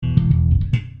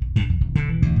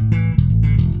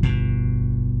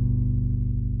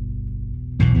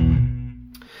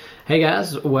Hey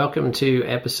guys, welcome to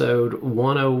episode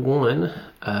 101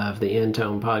 of the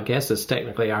Intone Podcast. It's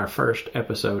technically our first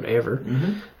episode ever.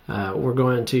 We're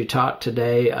going to talk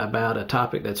today about a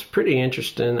topic that's pretty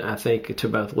interesting, I think, to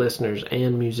both listeners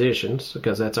and musicians,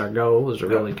 because that's our goal, is to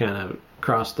really kind of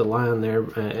cross the line there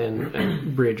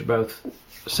and bridge both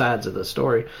sides of the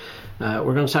story.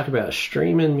 We're going to talk about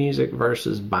streaming music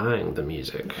versus buying the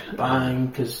music. Buying,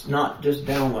 because not just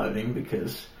downloading,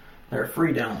 because they're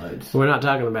free downloads. We're not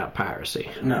talking about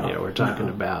piracy. No. We're talking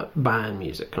about buying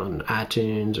music on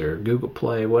iTunes or Google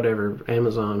Play, whatever,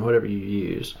 Amazon, whatever you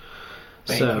use.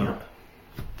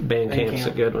 Bandcamp's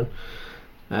a good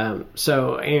one.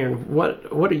 So, Aaron,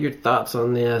 what are your thoughts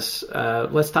on this?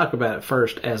 Let's talk about it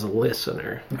first as a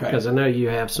listener, because I know you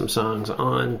have some songs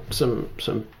on some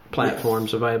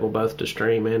platforms available both to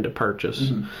stream and to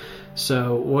purchase.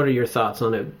 So, what are your thoughts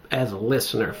on it as a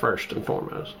listener first and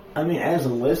foremost? I mean, as a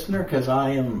listener, because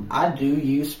I do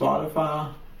use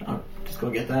Spotify. I'm just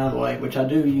gonna get that out of the way, which I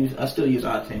do use. I still use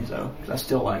iTunes though, because I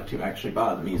still like to actually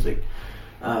buy the music.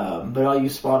 But I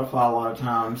use Spotify a lot of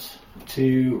times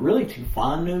to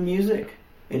find new music.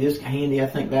 It is handy, I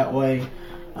think, that way.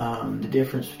 The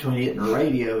difference between it and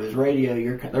radio is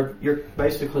you're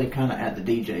basically kind of at the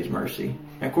DJ's mercy.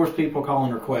 And of course, people call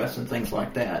in requests and things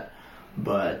like that,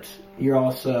 but you're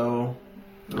also,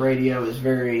 radio is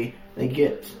very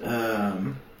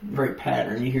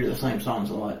patterned. You hear the same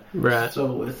songs a lot. Right.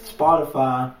 So with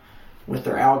Spotify, with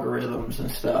their algorithms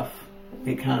and stuff,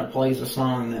 it kind of plays a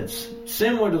song that's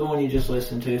similar to the one you just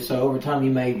listened to. So over time,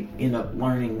 you may end up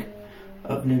learning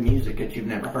of new music that you've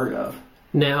never heard of.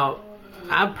 Now,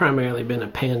 I've primarily been a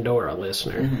Pandora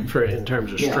listener in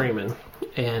terms of streaming.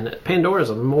 And Pandora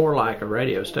is more like a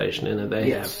radio station in that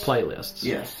they have playlists.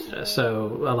 Yes.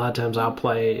 So a lot of times I'll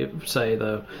play, say,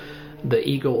 the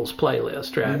Eagles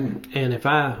playlist, right? And if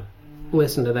I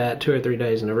listen to that 2 or 3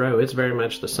 days in a row, it's very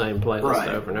much the same playlist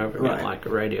over and over again, like a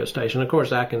radio station. Of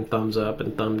course, I can thumbs up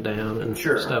and thumb down and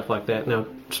stuff like that. Now,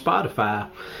 Spotify,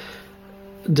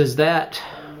 does that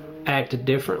act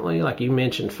differently? Like you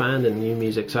mentioned, finding new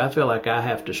music. So I feel like I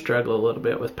have to struggle a little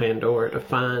bit with Pandora to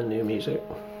find new music.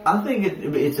 I think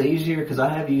it's easier because I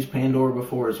have used Pandora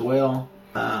before as well.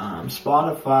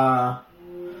 Spotify,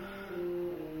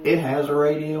 it has a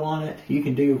radio on it. You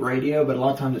can do radio, but a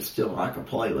lot of times it's still like a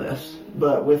playlist.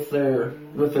 But with their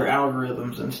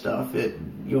algorithms and stuff,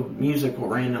 your music will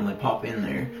randomly pop in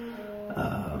there.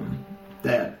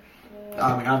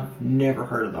 I've never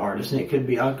heard of the artist, and it could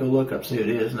be, I'll go look up, see who it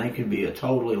is, and they could be a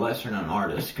totally lesser known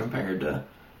artist compared to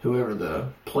whoever the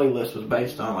playlist was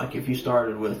based on. Like if you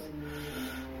started with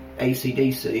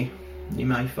AC/DC, you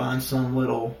might find some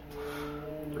little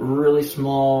really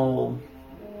small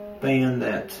band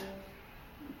that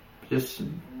just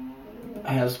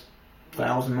has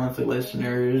 1,000 monthly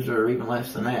listeners or even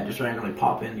less than that, just randomly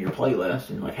pop into your playlist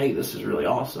and you're like, hey, this is really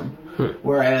awesome.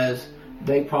 Whereas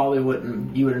they probably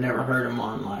you would have never heard them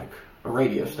on like a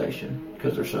radio station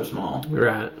because they're so small.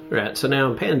 Right. So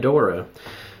now in Pandora,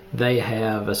 they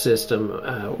have a system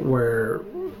where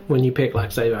when you pick,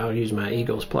 like, say, I'll use my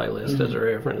Eagles playlist as a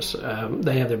reference.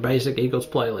 They have their basic Eagles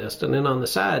playlist, and then on the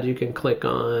side you can click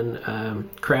on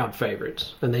crowd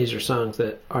favorites, and these are songs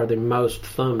that are the most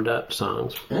thumbed up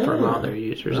songs from all their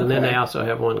users. And then they also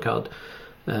have one called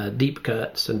Deep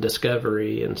Cuts and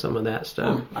Discovery and some of that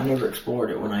stuff. I never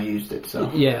explored it when I used it,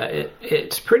 so yeah,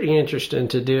 it's pretty interesting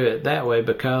to do it that way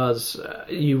because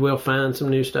you will find some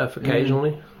new stuff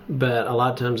occasionally, but a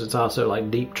lot of times it's also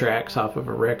like deep tracks off of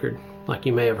a record. Like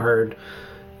you may have heard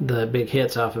the big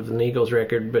hits off of an Eagles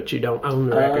record, but you don't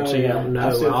own the record, so you don't know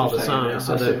all the songs.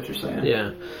 I see what you're saying.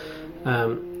 Yeah.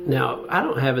 Now, I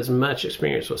don't have as much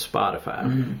experience with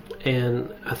Spotify,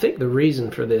 and I think the reason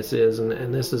for this is,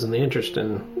 and this is an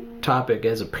interesting topic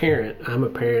as a parent. I'm a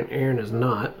parent, Aaron is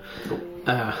not.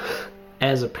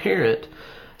 As a parent,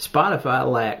 Spotify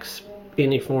lacks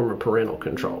any form of parental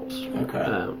controls.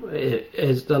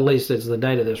 At least as the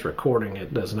date of this recording,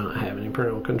 it does not have any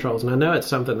parental controls. And I know it's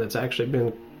something that's actually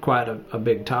been quite a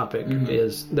big topic,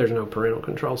 is there's no parental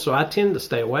control. So I tend to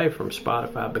stay away from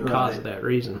Spotify because of that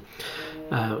reason.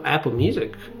 Apple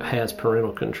Music has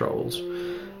parental controls,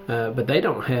 but they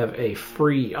don't have a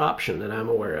free option that I'm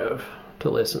aware of to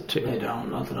listen to. They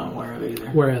don't, nothing I'm aware of either.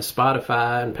 Whereas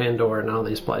Spotify and Pandora and all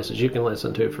these places you can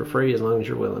listen to for free as long as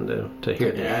you're willing to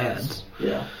hear the ads.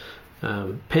 Yeah.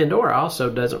 Pandora also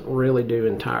doesn't really do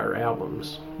entire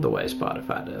albums the way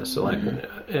Spotify does. So, like,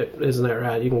 isn't that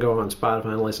right? You can go on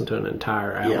Spotify and listen to an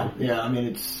entire album. Yeah. I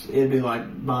mean, it'd be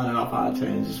like buying it off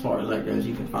iTunes as far as that goes.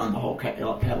 You can find the whole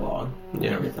catalog. And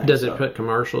everything. Does it put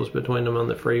commercials between them on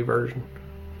the free version?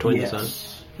 Between the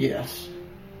songs? Yes.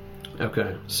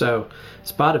 Okay, so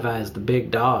Spotify is the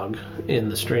big dog in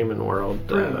the streaming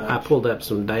world. I pulled up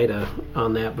some data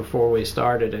on that before we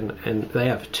started, and they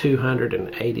have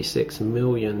 286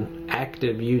 million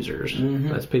active users.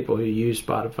 That's people who use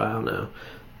Spotify on a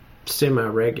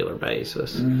semi-regular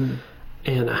basis.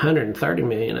 And 130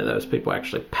 million of those people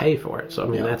actually pay for it. So, I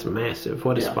mean, that's massive.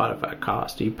 What does Spotify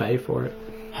cost? Do you pay for it?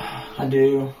 I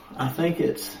do. I think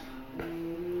it's...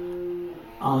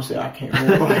 Honestly, I can't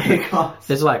remember what it costs.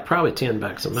 It's like probably $10 a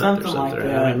month or something. Like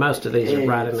that. I mean, most of these are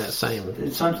right in that same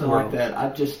It's something world. like that.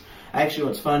 Actually,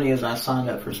 what's funny is I signed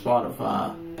up for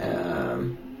Spotify.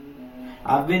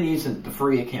 I've been using the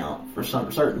free account for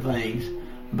certain things,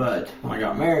 but when I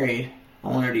got married, I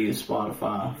wanted to use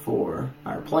Spotify for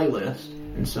our playlist,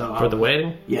 and so For the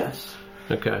wedding? Yes.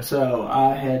 Okay. So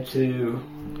I had to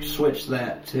switch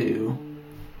that to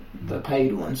the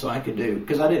paid one so I could do,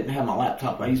 because I didn't have my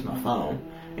laptop, I used my phone,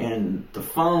 and the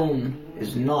phone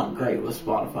is not great with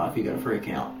Spotify if you got a free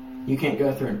account. You can't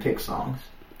go through and pick songs.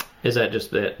 Is that just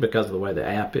that because of the way the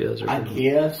app is? Or I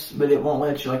guess, but it won't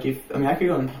let you, I could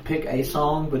go and pick a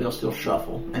song, but it'll still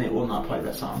shuffle, and it will not play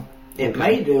that song. It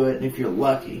may do it if you're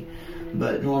lucky,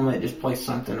 but normally it just plays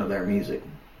something of their music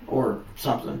or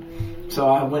something. So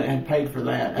I went and paid for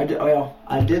that. I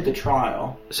did the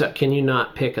trial. So can you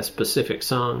not pick a specific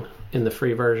song in the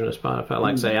free version of Spotify?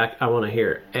 Like say I want to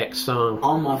hear X song.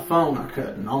 On my phone I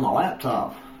couldn't. On my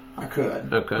laptop I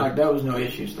could. Okay. Like there was no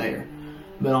issues there.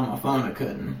 But on my phone I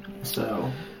couldn't.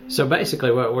 So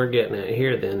basically what we're getting at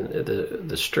here then,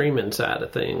 the streaming side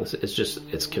of things is just,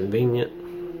 it's convenient.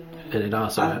 And it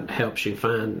also helps you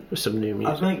find some new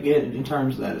music. I think in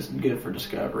terms of that, it's good for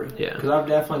discovery. Yeah. Because I've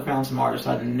definitely found some artists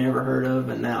I'd never heard of,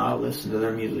 and now I listen to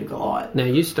their music a lot. Now,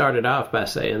 you started off by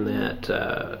saying that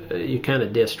you kind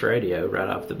of dissed radio right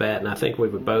off the bat, and I think we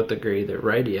would both agree that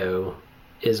radio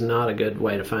is not a good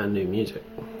way to find new music.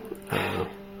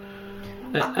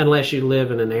 Unless you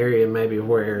live in an area maybe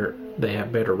where they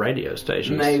have better radio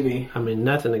stations. Maybe. I mean,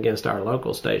 nothing against our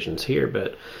local stations here,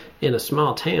 but in a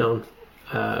small town...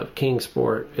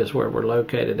 Kingsport is where we're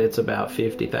located. It's about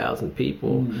 50,000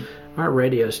 people. Our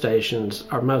radio stations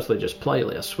are mostly just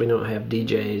playlists. We don't have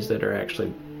DJs that are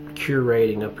actually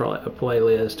curating a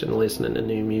playlist and listening to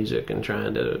new music and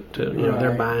trying to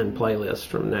they're buying playlists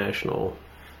from national.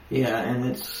 Yeah,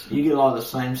 and you get a lot of the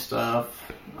same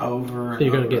stuff over and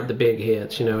You're going to get the big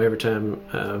hits. Every time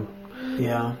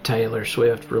Taylor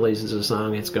Swift releases a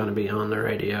song, it's going to be on the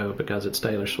radio because it's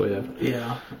Taylor Swift.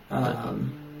 Yeah.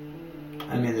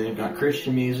 I mean, they've got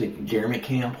Christian music, Jeremy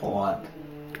Camp a lot.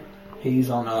 He's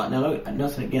on a lot. Now,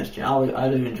 nothing against you. I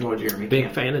do enjoy Jeremy Camp.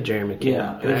 Big fan of Jeremy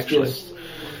Camp, actually. Just,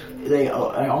 they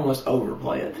almost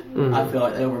overplay it. I feel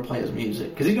like they overplay his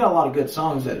music. Because he's got a lot of good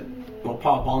songs that will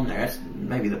pop on there. That's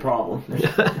maybe the problem.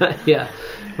 Yeah,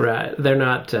 right. They're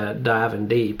not diving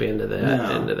deep into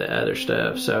the other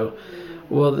stuff. So,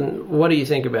 well, then, what do you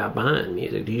think about buying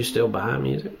music? Do you still buy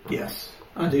music? Yes.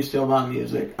 I do still buy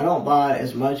music. I don't buy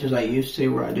as much as I used to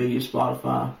where I do use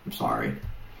Spotify. I'm sorry.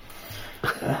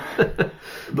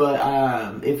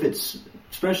 But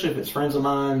especially if it's friends of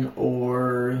mine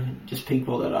or just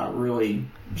people that I really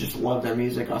just love their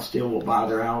music, I still will buy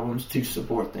their albums to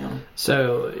support them.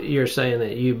 So you're saying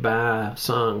that you buy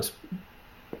songs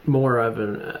more of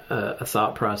a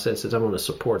thought process is I want to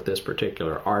support this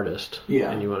particular artist,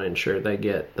 and you want to ensure they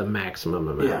get the maximum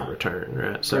amount of return,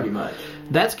 right? So pretty much.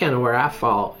 That's kind of where I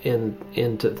fall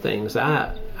into things.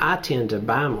 I tend to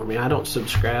buy more. I mean, I don't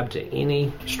subscribe to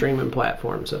any streaming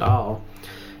platforms at all.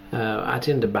 I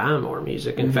tend to buy more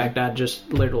music. In fact, I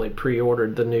just literally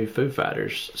pre-ordered the new Foo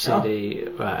Fighters CD.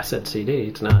 I said CD.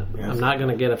 It's not. Yes. I'm not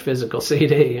going to get a physical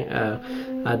CD.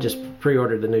 I just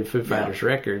pre-ordered the new Foo Fighters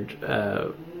record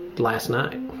last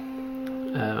night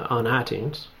on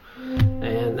iTunes,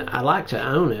 and I like to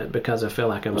own it because I feel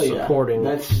like I'm supporting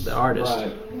the artist.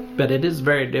 Right. But it is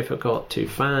very difficult to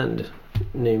find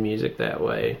new music that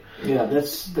way. Yeah,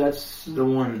 that's the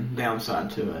one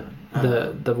downside to it.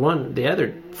 The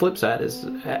other flip side is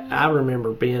I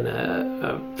remember being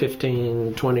a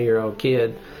 15, 20-year-old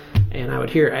kid, and I would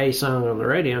hear a song on the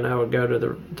radio, and I would go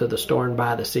to the store and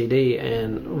buy the CD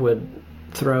and would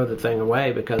throw the thing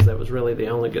away because that was really the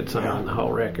only good song on the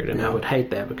whole record, and I would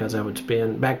hate that because I would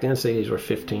spend, back then CDs were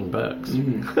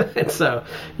 $15 and so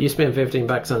you spend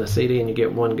 $15 on a CD and you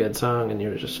get one good song and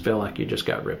you just feel like you just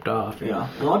got ripped off. A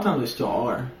lot of times they still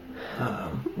are,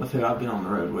 with who I've been on the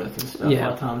road with and stuff. A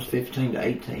lot of times 15 to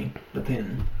 18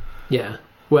 depending.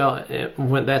 Well,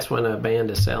 that's when a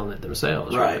band is selling it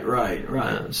themselves, right.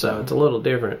 So it's a little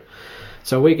different.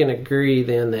 So we can agree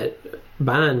then that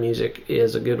buying music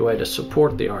is a good way to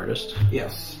support the artist.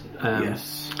 Yes.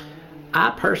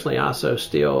 I personally also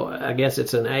still, I guess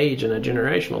it's an age and a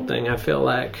generational thing. I feel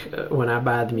like when I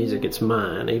buy the music, it's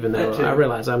mine, even though I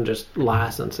realize I'm just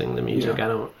licensing the music. I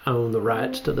don't own the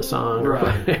rights to the song or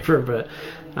whatever, but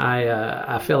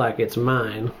I feel like it's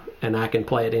mine, and I can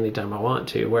play it anytime I want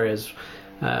to, whereas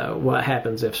what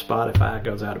happens if Spotify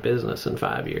goes out of business in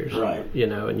 5 years? Right. You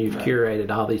know, and you've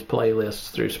curated all these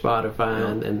playlists through Spotify,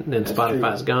 and then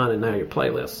Spotify's gone, and now your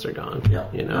playlists are gone.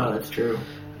 Yeah. You know, no, that's true.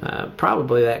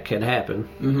 Probably that could happen.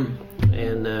 Mm-hmm.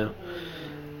 And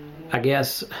I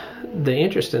guess the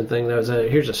interesting thing, though, is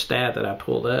here's a stat that I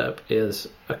pulled up, is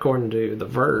according to The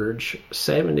Verge,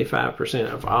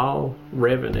 75% of all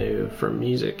revenue from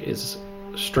music is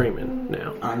streaming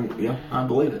now. I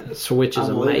believe it. So, which is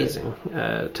amazing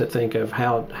to think of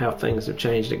how things have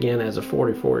changed. Again, as a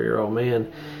 44-year-old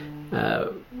man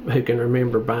who can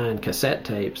remember buying cassette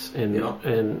tapes and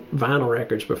vinyl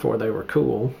records before they were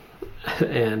cool,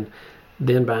 and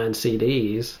then buying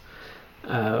CDs,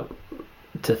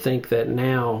 to think that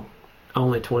now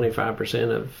only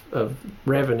 25% of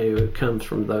revenue comes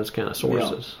from those kind of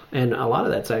sources, and a lot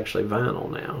of that's actually vinyl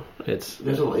now.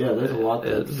 There's a lot.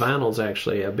 Vinyl's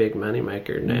actually a big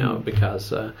moneymaker now because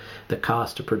the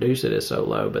cost to produce it is so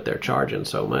low, but they're charging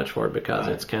so much for it because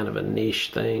it's kind of a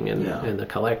niche thing, and the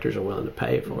collectors are willing to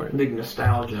pay for it. Big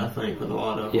nostalgia, I think, with a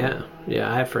lot of them.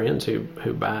 Yeah. I have friends who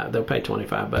buy. They'll pay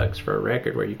 $25 for a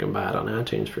record where you can buy it on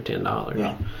iTunes for $10.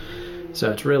 Yeah.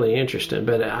 So it's really interesting,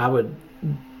 but I would.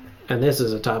 And this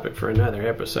is a topic for another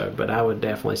episode, but I would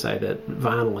definitely say that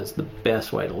vinyl is the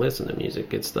best way to listen to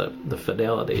music. It's the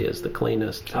fidelity is the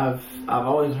cleanest. I've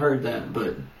always heard that,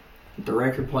 but the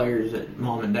record players that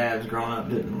mom and dad's growing up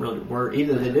didn't really work.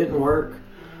 Either they didn't work,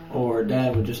 or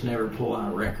dad would just never pull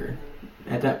out a record.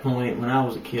 At that point, when I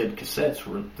was a kid, cassettes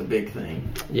were the big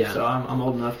thing. Yeah. So I'm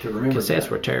old enough to remember. Cassettes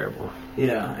were terrible.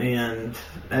 Yeah, and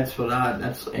that's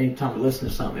anytime I listen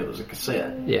to something, it was a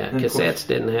cassette. Yeah, and cassettes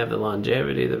didn't have the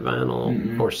longevity that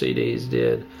vinyl or CDs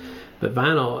did. But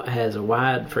vinyl has a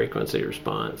wide frequency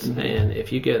response, and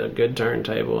if you get a good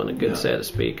turntable and a good set of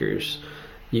speakers,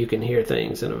 you can hear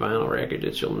things in a vinyl record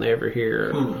that you'll never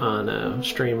hear on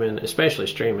streaming, especially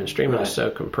streaming. Streaming is so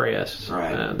compressed.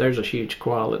 Right. There's a huge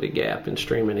quality gap in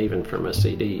streaming, even from a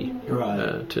CD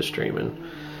to streaming,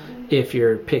 if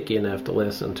you're picky enough to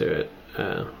listen to it.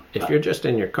 If you're just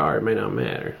in your car, it may not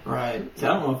matter. Right.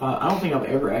 So I don't think I've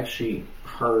ever actually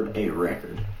heard a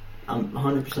record. I'm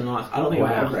 100% honest. I don't think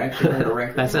I've ever actually heard a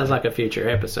record. That sounds like a future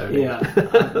episode. Yeah.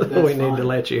 We need to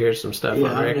let you hear some stuff on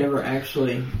record. I've never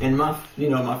actually, and my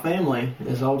family,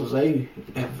 as old as they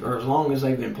have, or as long as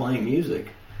they've been playing music,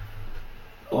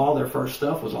 all their first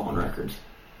stuff was on records.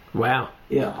 Wow.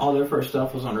 Yeah, all their first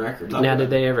stuff was on records. Now, did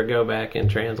they ever go back and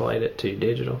translate it to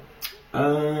digital?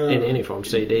 In any form,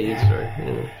 CDs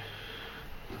or...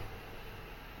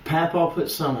 Papa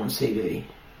put some on CD.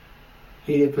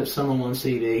 He did put some on one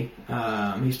CD.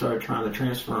 He started trying to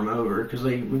transfer them over because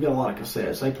we've got a lot of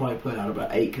cassettes. They probably put out about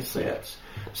 8 cassettes.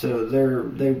 So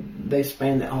they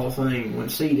spanned that whole thing. When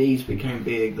CDs became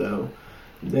big, though,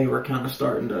 they were kind of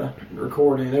starting to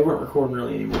record. And they weren't recording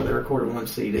really anymore. They recorded one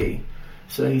CD.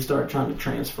 So he started trying to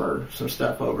transfer some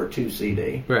stuff over to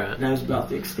CD. Right. And that was about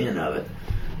the extent of it.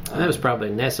 That was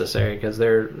probably necessary because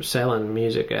they're selling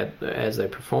music as they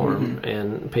perform,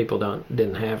 and people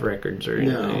didn't have records or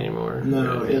anything anymore.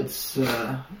 No, it's.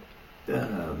 I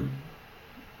mean,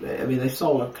 they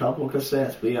sold a couple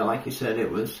cassettes, but yeah, like you said,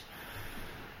 it was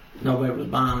nobody was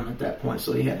buying them at that point,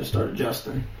 so he had to start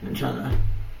adjusting and trying to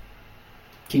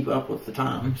keep up with the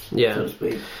times, so to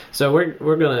speak. So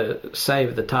we're going to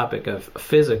save the topic of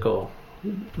physical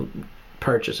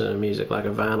purchasing of music like a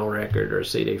vinyl record or a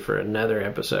CD for another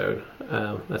episode.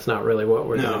 That's not really what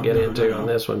we're going to get into on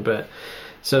this one. But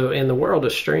so in the world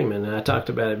of streaming, and I talked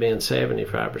about it being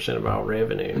 75% of all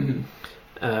revenue.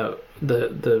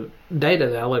 The data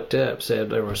that I looked up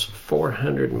said there was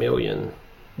 400 million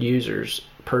users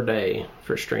per day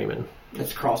for streaming.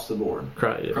 It's across the board.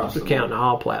 Counting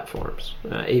all platforms,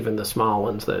 even the small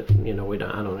ones that I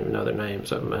don't even know their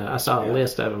names. I saw a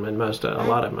list of them, and a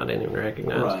lot of them I didn't even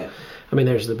recognize. Right. I mean,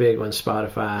 there's the big ones: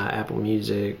 Spotify, Apple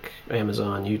Music,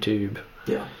 Amazon, YouTube.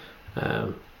 Yeah.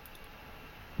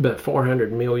 But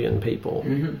 400 million people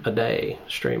a day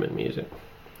streaming music,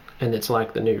 and it's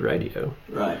like the new radio.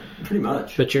 Right. Pretty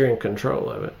much. But you're in control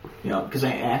of it. Yeah, because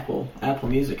Apple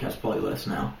Music has playlists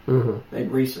now.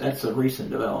 That's a recent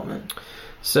development.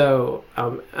 So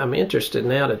I'm interested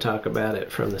now to talk about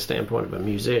it from the standpoint of a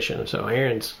musician. So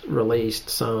Aaron's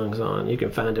released songs you can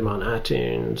find him on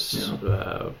iTunes,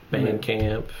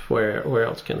 Bandcamp. Where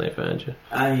else can they find you?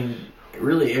 I mean,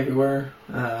 really everywhere.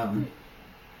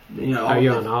 Are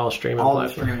you on all streaming all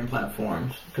platforms? the streaming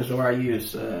platforms? Because where I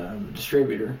use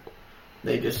distributor,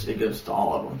 it goes to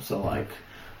all of them. So like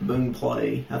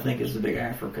Boomplay, I think is the big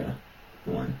Africa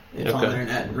one. It's on there, and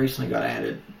that recently got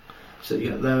added. So you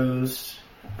got those.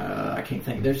 I can't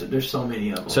think. There's so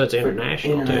many of them. So it's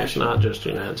international too. It's not just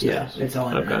United States. Yeah, it's all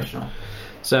international. Okay.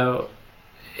 So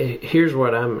here's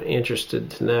what I'm interested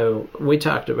to know. We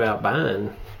talked about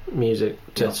buying music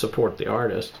to support the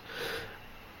artist.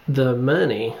 The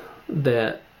money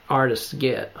that artists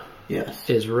get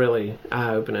is really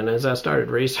eye-opening. As I started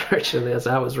researching this,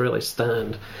 I was really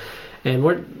stunned. And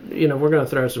we're going to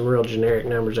throw some real generic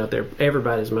numbers out there.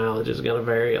 Everybody's mileage is going to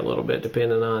vary a little bit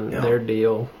depending on their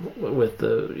deal with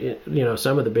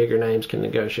some of the bigger names can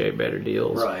negotiate better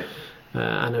deals. Right.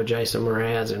 I know Jason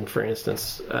Mraz, and for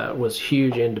instance, was a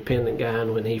huge independent guy,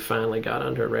 and when he finally got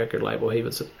under a record label, he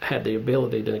had the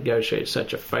ability to negotiate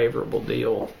such a favorable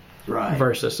deal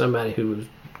versus somebody who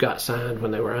got signed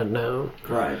when they were unknown.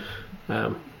 Right.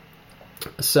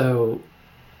 So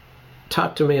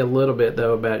talk to me a little bit,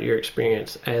 though, about your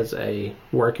experience as a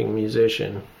working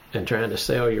musician and trying to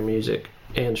sell your music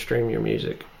and stream your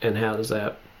music, and how does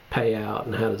that pay out,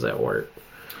 and how does that work?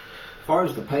 As far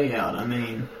as the payout, I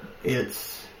mean,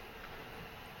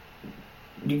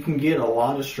 you can get a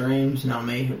lot of streams. Now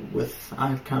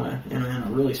I'm kind of in a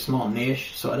really small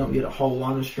niche, so I don't get a whole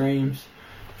lot of streams.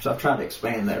 So I've tried to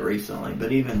expand that recently,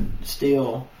 but even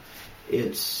still,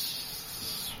 I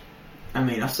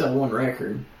sell one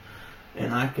record,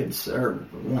 and or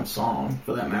one song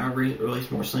for that matter. I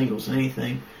release more singles than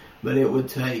anything, but it would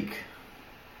take,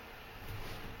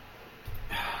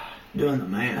 doing the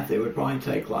math, it would probably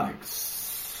take like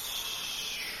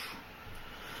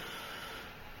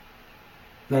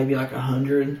maybe like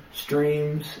 100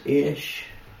 streams-ish,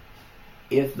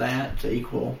 if that, to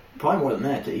equal, probably more than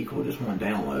that, to equal just one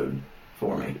download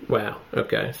for me. Wow,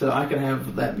 okay. So I could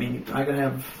have that many,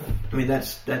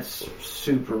 that's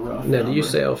super rough. Now, do you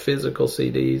sell physical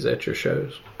CDs at your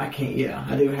shows? I can't,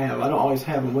 I do have. I don't always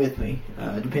have them with me,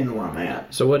 depending on where I'm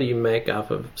at. So what do you make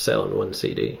off of selling one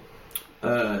CD?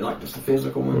 Like just a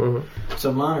physical one? Mm-hmm.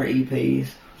 So mine are EPs.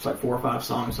 It's like 4 or 5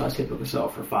 songs, so I typically sell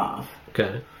it for $5.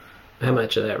 Okay. How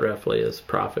much of that roughly is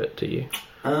profit to you?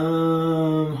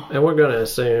 And we're going to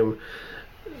assume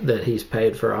that he's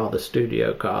paid for all the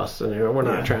studio costs, and we're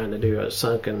not trying to do a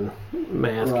sunken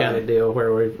math kind of deal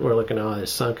where we're looking at all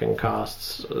his sunken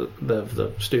costs of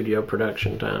the studio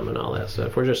production time and all that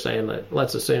stuff. We're just saying that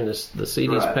let's assume the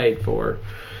CD's paid for.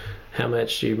 How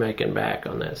much are you making back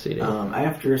on that CD?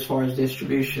 After, as far as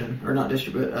distribution, or not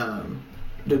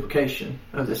duplication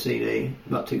of the CD,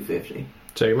 about $250.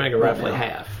 So you're making roughly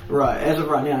half. Right, as of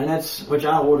right now, and that's which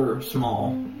I order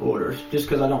small orders, just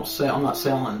because I'm not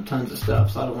selling tons of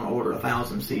stuff, so I don't want to order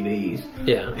 1,000 CDs.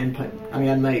 Yeah, and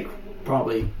I'd make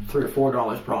probably $3 or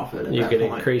 $4 profit. At you that could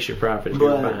point. Increase your profit if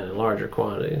you're buying in larger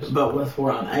quantities. But with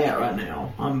where I'm at right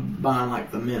now, I'm buying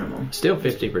like the minimum. Still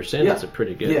 50% is a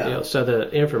pretty good deal. So the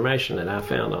information that I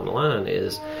found online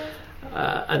is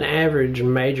an average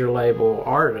major label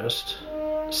artist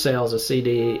sells a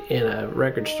CD in a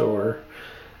record store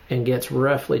and gets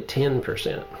roughly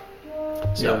 10%.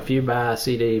 So if you buy a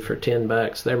CD for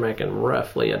 $10, they're making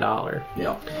roughly $1.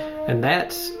 Yeah. And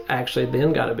that's actually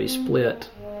then got to be split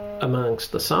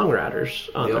amongst the songwriters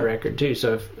on the record too.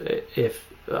 So if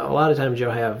a lot of times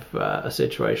you'll have a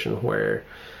situation where,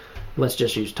 let's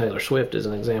just use Taylor Swift as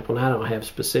an example. And I don't have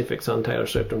specifics on Taylor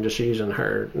Swift. I'm just using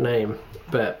her name.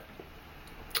 But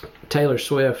Taylor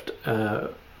Swift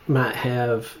might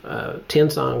have 10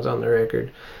 songs on the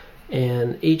record,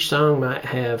 and each song might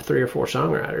have 3 or 4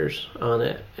 songwriters on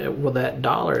it. Well, that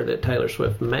dollar that Taylor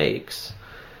Swift makes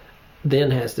then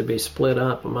has to be split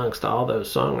up amongst all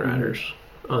those songwriters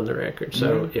on the record.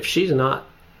 So if she's not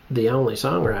the only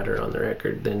songwriter on the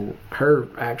record, then her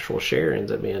actual share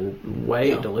ends up being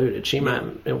way diluted. She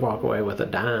might walk away with a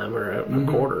dime or a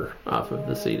quarter off of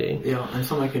the CD. Yeah, and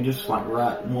somebody can just like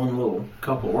write one little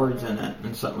couple words in it,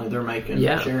 and suddenly they're making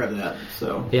a share of that.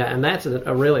 So and that's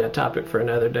really a topic for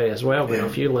another day as well. But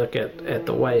if you look at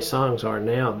the way songs are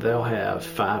now, they'll have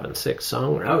 5 and 6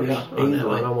 songwriters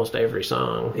on almost every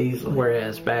song. Easily.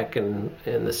 Whereas back in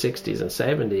the 60s and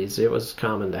 70s, it was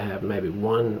common to have maybe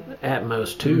one, at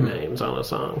most 2 names on a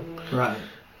song. Right.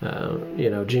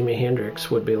 Jimi Hendrix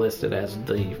would be listed as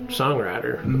the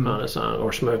songwriter on a song,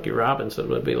 or Smokey Robinson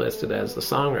would be listed as the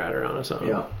songwriter on a song.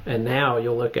 Yeah. And now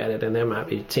you'll look at it and there might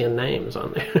be 10 names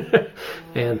on there.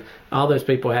 And all those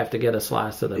people have to get a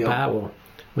slice of the pie. Well,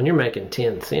 when you're making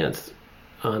 10 cents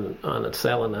on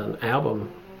selling an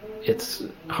album, it's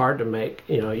hard to make,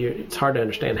 it's hard to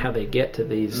understand how they get to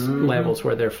these levels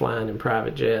where they're flying in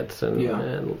private jets and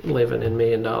living in $1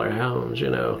 million homes,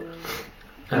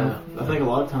 I think a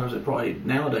lot of times it probably,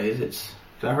 nowadays,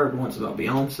 I heard once about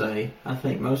Beyonce, I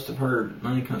think most of her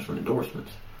money comes from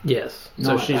endorsements. Yes.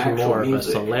 Not so she's more of a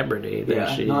celebrity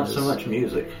than she's not so much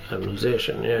music. A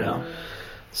musician, yeah.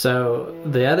 So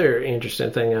the other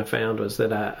interesting thing I found was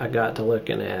that I got to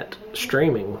looking at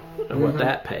streaming and what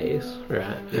that pays,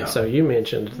 right? Yeah. And so you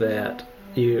mentioned that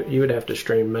you would have to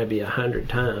stream maybe 100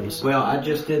 times. Well, I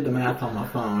just did the math on my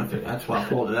phone. That's why I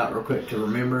pulled it out real quick to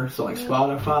remember. So like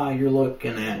Spotify, you're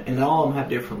looking at, and all of them have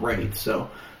different rates.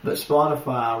 But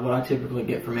Spotify, what I typically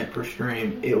get from it per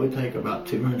stream, it would take about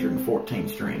 214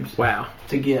 streams. Wow.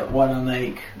 To get what I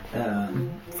make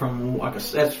from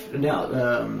that's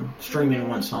streaming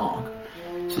one song.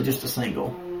 So just a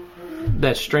single.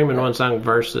 That's streaming one song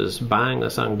versus buying the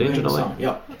song digitally?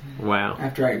 Yep. Wow.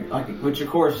 After which of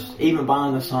course, even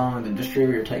buying the song, the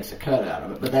distributor takes a cut out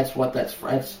of it. But that's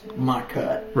my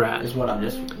cut. Right. Is what I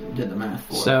just did the math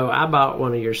for. So I bought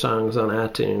one of your songs on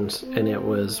iTunes, and it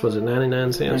was it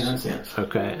 99 cents? 99 cents.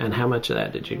 Okay. And how much of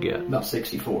that did you get? About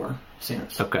 64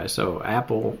 cents. Okay. So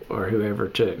Apple or whoever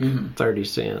took 30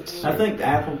 cents. I think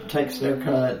Apple takes their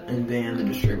cut, and then the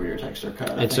distributor takes their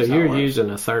cut. And so you're using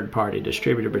a third-party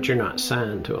distributor, but you're not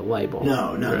signed to a label.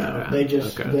 No. They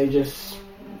just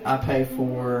I pay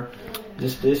for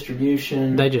this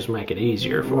distribution. They just make it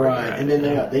easier for you. Right, and then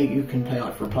you can pay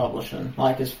for publishing,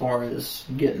 like as far as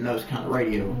getting those kind of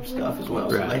radio stuff as well.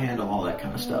 So they handle all that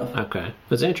kind of stuff. Okay.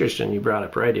 It's interesting you brought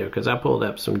up radio, because I pulled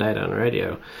up some data on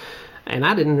radio, and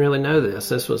I didn't really know this.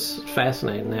 This was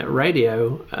fascinating, that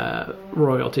radio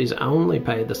royalties only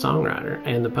pay the songwriter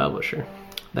and the publisher.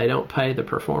 They don't pay the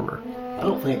performer. I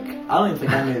don't think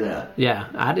I knew that. Yeah,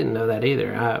 I didn't know that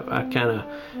either. I kind of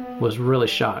was really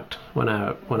shocked when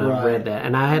I read that,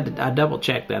 and I double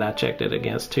checked that. I checked it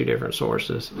against two different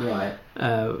sources. Right.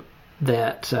 So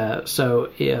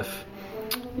if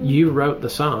you wrote the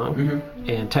song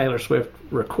and Taylor Swift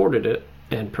recorded it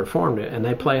and performed it, and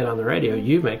they play it on the radio,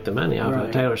 you make the money off of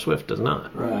it. Taylor Swift does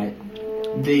not. Right.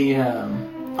 The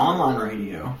online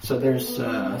radio. So there's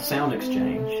Sound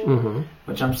Exchange,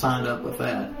 which I'm signed up with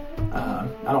that.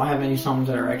 I don't have any songs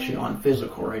that are actually on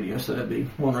physical radio, so that'd be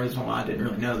one reason why I didn't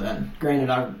really know that.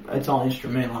 Granted, it's all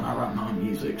instrumental and I write my own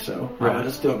music, so I would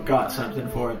have still got something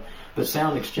for it. But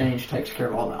Sound Exchange takes care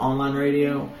of all the online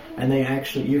radio, and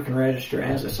you can register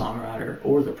as a songwriter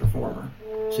or the performer.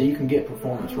 So you can get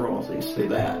performance royalties through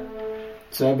that.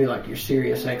 So that'd be like your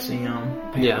Sirius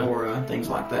XM, Pandora, things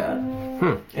like that.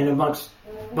 And a bunch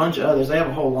of others. They have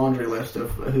a whole laundry list of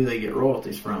who they get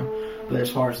royalties from. But as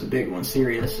far as the big ones,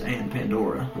 Sirius and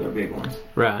Pandora are the big ones.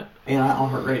 Right. And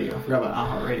iHeartRadio. I forgot about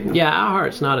iHeartRadio. Yeah,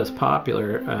 iHeart's not as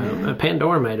popular.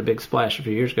 Pandora made a big splash a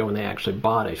few years ago when they actually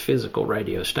bought a physical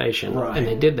radio station. Right. And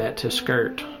they did that to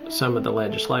skirt some of the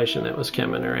legislation that was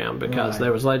coming around, because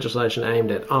there was legislation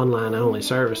aimed at online-only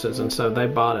services, and so they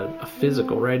bought a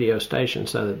physical radio station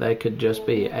so that they could just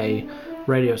be a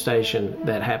radio station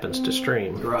that happens to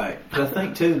stream. Right. But I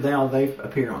think, too, now they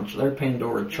appear on their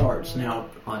Pandora charts now,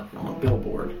 like on a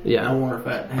Billboard. Yeah. I wonder if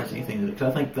that has anything to do,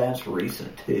 because I think that's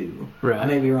recent, too. Right. I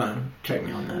may be wrong. Check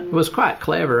me on that. It was quite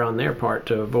clever on their part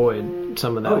to avoid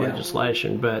some of that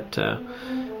legislation, but...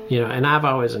 and I've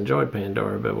always enjoyed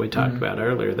Pandora, but we talked about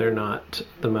earlier, they're not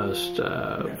the most...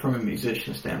 from a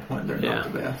musician standpoint, they're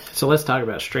not the best. So let's talk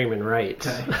about streaming rates.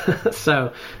 Okay.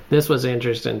 So this was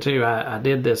interesting, too. I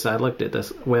did this. I looked at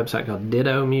this website called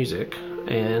Ditto Music,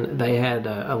 and they had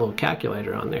a little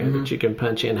calculator on there that you can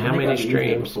punch in how many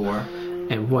streams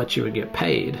and what you would get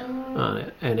paid on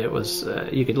it. And it was,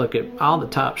 you could look at all the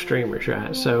top streamers,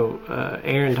 right? So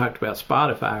Aaron talked about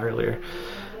Spotify earlier.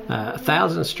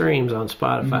 1,000 streams on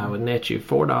Spotify would net you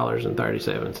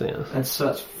 $4.37. That's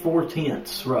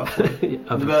 4/10 roughly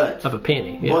of a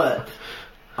penny. Yeah. But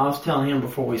I was telling him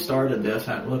before we started this,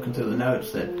 I was looking through the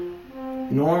notes, that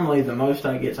normally the most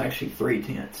I get is actually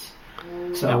 3/10.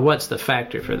 So now, what's the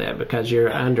factor for that? Because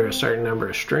you're under a certain number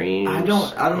of streams? I'm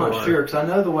not sure, because I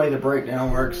know the way the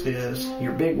breakdown works is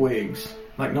your big wigs,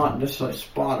 like not just like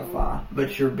Spotify,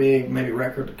 but your big maybe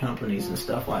record companies and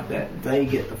stuff like that, they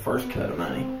get the first cut of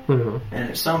money. And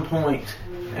at some point,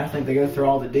 I think they go through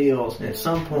all the deals, and at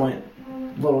some point,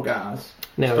 little guys.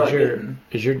 Now,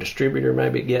 is your distributor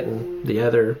maybe getting the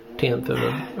other 10th of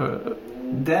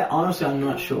it? That honestly, I'm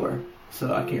not sure,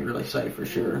 so I can't really say for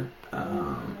sure.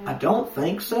 I don't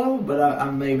think so, but I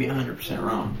may be 100%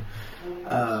 wrong.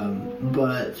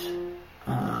 But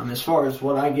as far as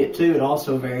what I get to, it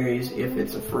also varies if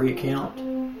it's a free account.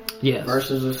 Yes.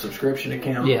 versus a subscription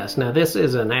account. Yes. Now this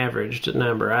is an averaged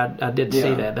number. I did see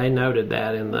Yeah. that. They noted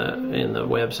that in the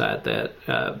website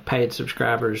that paid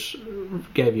subscribers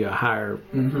gave you a higher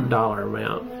dollar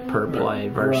amount per play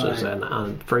versus Right.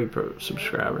 an free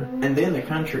subscriber. And then the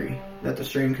country that the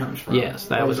stream comes from. Yes,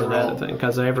 that was plays a another role. thing,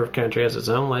 because every country has its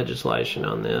own legislation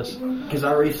on this. Because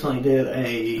I recently did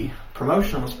a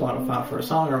promotion on Spotify for a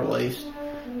song I released,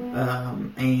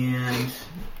 and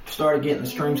started getting the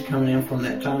streams coming in from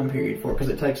that time period for, because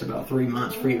it takes about 3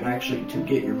 months for you actually to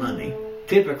get your money.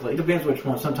 Typically, it depends which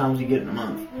one. Sometimes you get it in a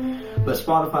month, but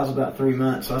Spotify's about 3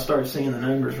 months. So I started seeing the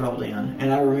numbers rolled in,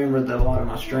 and I remember that a lot of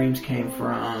my streams came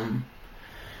from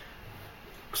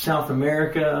South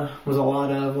America, was a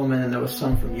lot of them, and then there was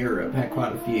some from Europe. Had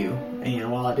quite a few,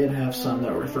 and while I did have some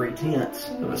that were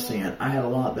 0.3%, I had a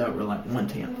lot that were like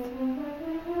 1/10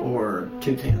 or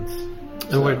 2/10.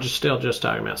 And we're still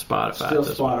talking about Spotify. Still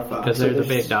Spotify, because so they're the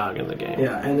there's- big dog in the game.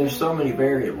 Yeah, and there's so many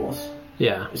variables.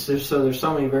 Yeah. So there's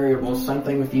so many variables. Same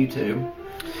thing with YouTube.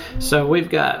 So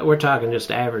we're talking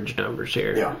just average numbers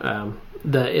here. Yeah.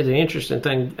 The interesting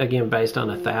thing, again, based on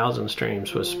 1,000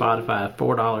 streams, was Spotify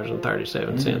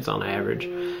 $4.37 on average.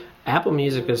 Apple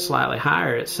Music is slightly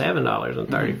higher at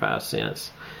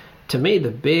 $7.35. To me,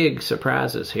 the big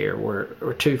surprises here were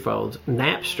twofold.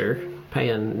 Napster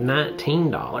paying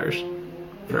 $19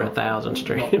 for 1,000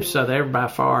 streams, so they're by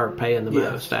far paying the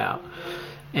most out.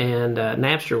 And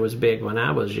Napster was big when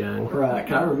I was young, Right,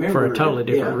 'cause I remember for a totally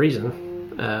different yeah. reason.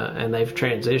 And they've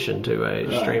transitioned to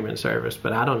a streaming service,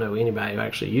 but I don't know anybody who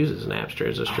actually uses Napster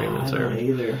as a streaming I service. don't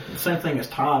either. Same thing as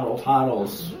Tidal.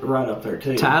 Tidal's right up there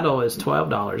too. Tidal is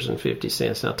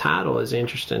 $12.50. Now, Tidal is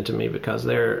interesting to me because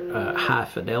they're high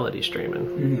fidelity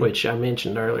streaming, which I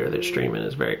mentioned earlier that streaming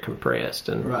is very compressed.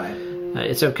 And Right.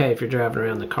 it's okay if you're driving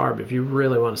around the car, but if you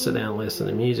really want to sit down and listen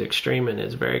to music, streaming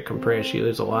is very compressed. You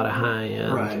lose a lot of high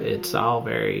end. Right. It's all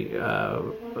very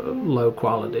low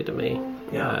quality to me.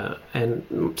 Yeah. And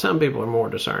some people are more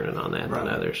discerning on that than Right.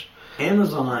 others.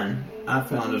 Amazon, I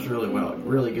found, is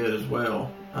really good as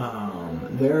well.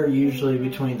 They're usually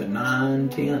between the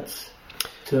 9/10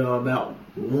 to about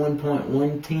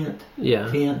 1.1/10. Yeah.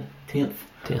 tenth.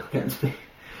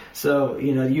 So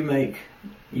you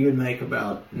would make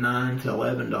about $9 to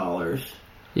 $11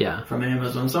 Yeah. from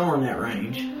Amazon, somewhere in that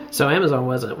range. So Amazon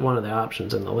wasn't one of the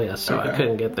options in the list, so I Okay.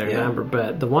 couldn't get their Yeah. number.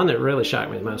 But the one that really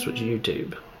shocked me the most was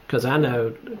YouTube. Because I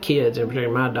know kids, in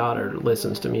particular, my daughter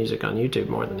listens to music on YouTube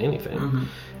more than anything.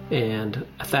 And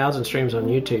 1,000 streams on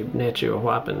YouTube nets you a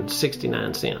whopping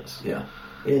 69 cents. Yeah,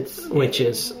 Which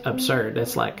is absurd.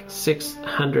 That's like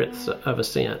 6/100ths of a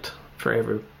cent for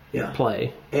every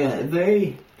play. And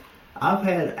I've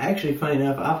had, actually, funny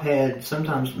enough, I've had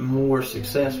sometimes more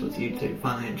success with YouTube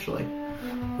financially,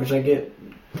 which I get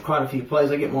quite a few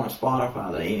plays. I get more on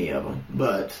Spotify than any of them,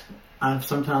 but I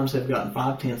sometimes have gotten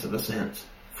 5/10 of a cent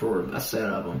for a set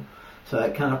of them. So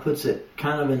that kind of puts it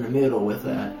kind of in the middle with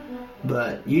that.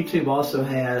 But YouTube also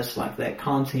has like that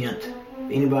content.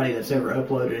 Anybody that's ever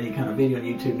uploaded any kind of video on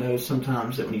YouTube knows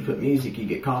sometimes that when you put music, you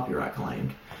get copyright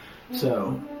claimed.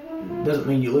 So doesn't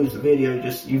mean you lose the video,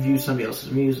 just you've used somebody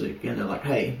else's music and they're like,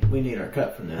 hey, we need our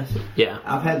cut from this. Yeah.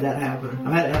 I've had that happen.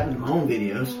 I've had it happen to my own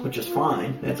videos, which is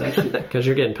fine. That's actually Because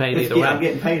you're getting paid either way. I'm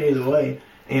getting paid either way.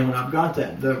 And when I've got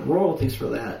that, the royalties for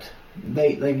that,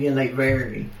 they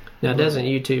vary. Now, doesn't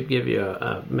YouTube give you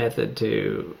a method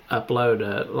to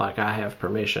upload, like I have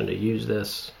permission to use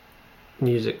this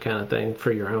music kind of thing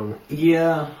for your own?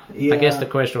 Yeah. I guess the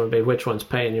question would be which one's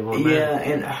paying you more money. Yeah,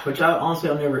 and which I've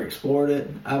never explored it.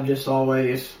 I've just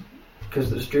always,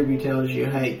 because the distributor tells you,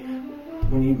 hey,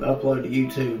 when you upload to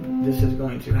YouTube, this is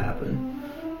going to happen.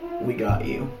 We got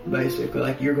you, basically.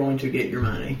 Like, you're going to get your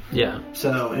money. Yeah.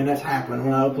 So, and that's happened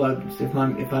when I upload.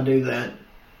 If I do that,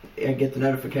 I get the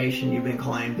notification you've been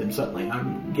claimed, and suddenly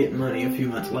I'm getting money a few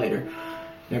months later.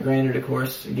 Now, granted, of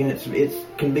course, again, it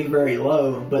can be very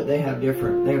low, but they have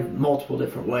multiple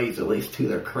different ways, at least to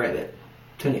their credit,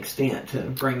 to an extent, to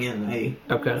bring in a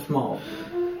small.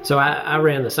 So I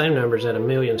ran the same numbers at 1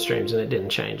 million streams, and it didn't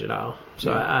change at all.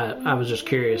 So I was just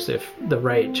curious if the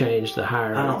rate changed the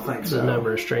higher I don't think so. the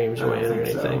number of streams went or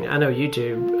anything. I know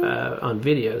YouTube on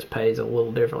videos pays a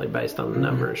little differently based on the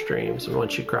number of streams, and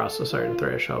once you cross a certain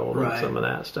threshold and some of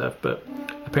that stuff. But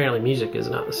apparently music is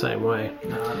not the same way.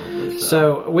 No, I don't believe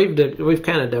so. So we've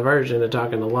kind of diverged into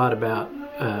talking a lot about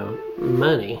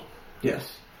money.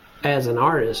 Yes. As an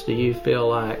artist, do you feel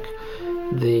like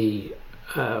the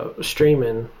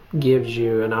streaming gives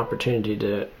you an opportunity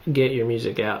to get your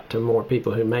music out to more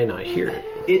people who may not hear it?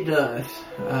 It does.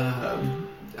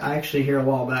 I actually, here a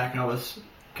while back, I was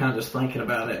kind of just thinking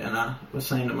about it, and I was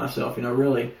saying to myself,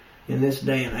 really, in this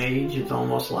day and age, it's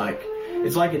almost like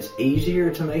it's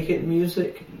easier to make it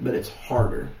music, but it's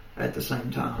harder at the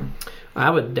same time. I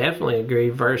would definitely agree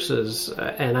versus,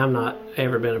 and I'm not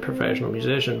ever been a professional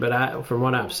musician, but from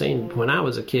what I've seen, when I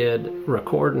was a kid,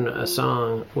 recording a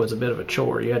song was a bit of a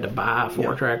chore. You had to buy a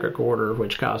 4-track recorder,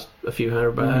 which cost a few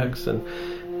 $100,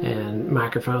 and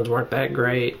microphones weren't that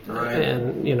great,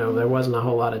 and there wasn't a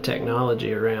whole lot of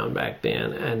technology around back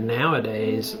then. And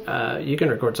nowadays, you can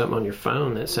record something on your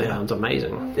phone that sounds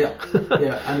amazing.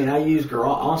 Yeah. I mean, I use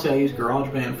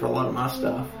GarageBand for a lot of my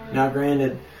stuff. Now,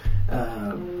 granted,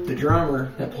 the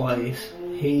drummer that plays,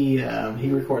 he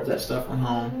records that stuff from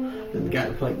home. Then the guy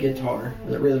that played guitar,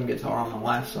 the rhythm guitar on the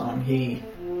last song, he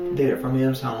did it from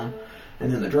his home.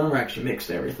 And then the drummer actually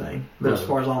mixed everything. But as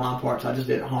far as all my parts, I just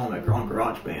did it at home on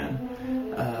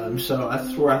GarageBand. So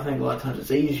that's where I think a lot of times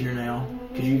it's easier now,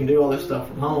 because you can do all this stuff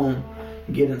from home,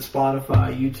 get in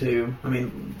Spotify, YouTube. I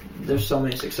mean, there's so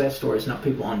many success stories now,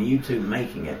 people on YouTube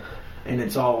making it, and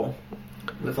it's all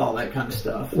with all that kind of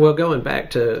stuff. Well, going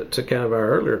back to kind of our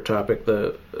earlier topic,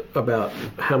 about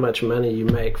how much money you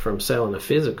make from selling a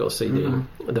physical CD,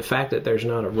 the fact that there's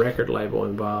not a record label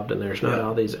involved and there's not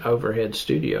all these overhead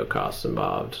studio costs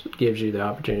involved gives you the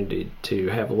opportunity to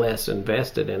have less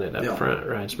invested in it up front,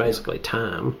 right? It's basically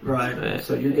time. Right,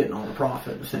 so you're getting all the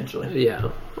profit, essentially.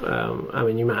 Yeah. I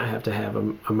mean, you might have to have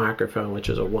a microphone, which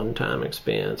is a one-time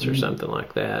expense or something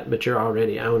like that, but you're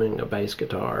already owning a bass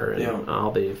guitar and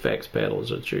all the effects pedals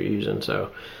that you're using.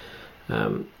 So,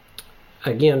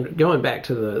 again, going back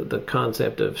to the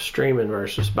concept of streaming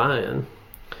versus buying,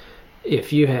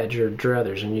 if you had your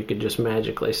druthers and you could just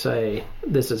magically say,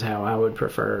 this is how I would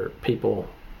prefer people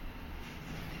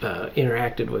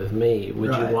interacted with me,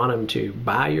 would you want them to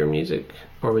buy your music,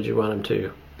 or would you want them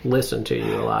to listen to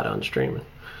you a lot on streaming?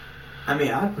 I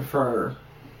mean, I prefer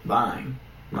buying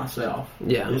myself.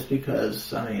 Yeah. Just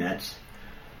because, I mean, that's,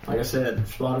 like I said,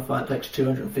 Spotify takes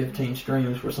 215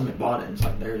 streams where somebody bought it, and it's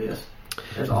like, there it is.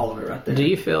 There's all of it right there. Do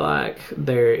you feel like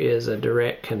there is a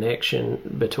direct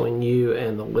connection between you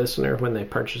and the listener when they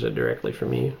purchase it directly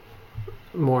from you?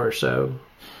 More so?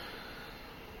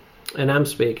 And I'm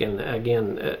speaking,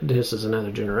 again, this is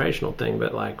another generational thing,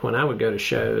 but like when I would go to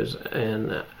shows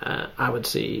and I would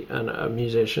see a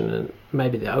musician and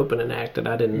maybe the opening act that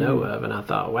I didn't know of, and I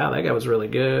thought, wow, that guy was really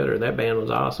good, or that band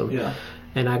was awesome. Yeah.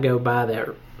 And I go buy that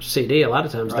CD, a lot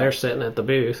of times they're sitting at the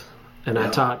booth, and I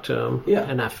talk to them,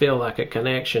 and I feel like a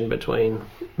connection between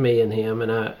me and him,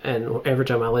 and every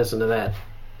time I listen to that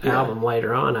album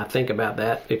later on, I think about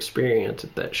that experience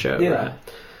at that show. Yeah.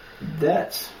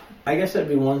 Right? I guess that'd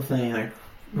be one thing, like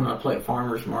when I play at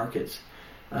farmers markets.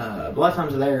 A lot of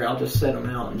times there, I'll just set them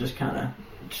out and just kind of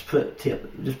put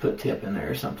tip in there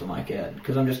or something like that,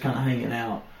 because I'm just kind of hanging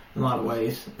out in a lot of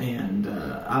ways. And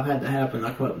I've had that happen.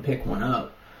 I come up and pick one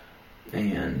up,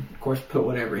 and of course put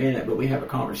whatever in it, but we have a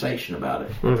conversation about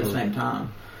it at the same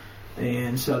time.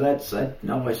 And so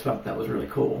I always felt that was really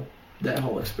cool, that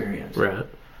whole experience. Right.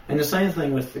 And the same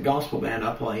thing with the gospel band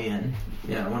I play in.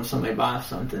 When somebody buys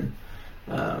something,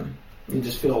 it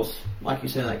just feels like you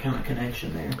said, that kind of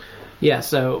connection there. Yeah.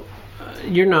 So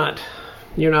you're not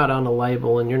on a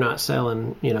label, and you're not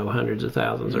selling hundreds of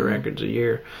thousands of records a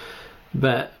year,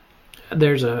 but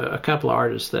there's a couple of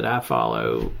artists that I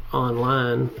follow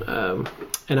online,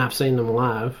 and I've seen them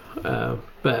live,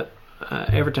 but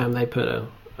every time they put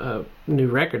a new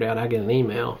record out, I get an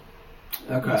email.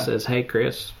 Okay. That says, "Hey,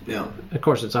 Chris." Yeah. Of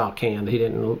course, it's all canned. He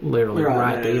didn't literally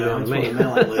write the email to me.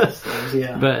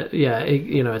 But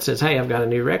it says, "Hey, I've got a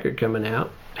new record coming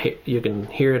out. You can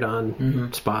hear it on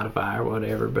Spotify or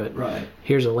whatever, but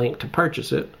here's a link to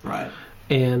purchase it." Right.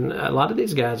 And a lot of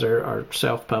these guys are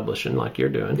self-publishing like you're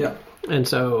doing. Yeah. And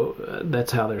so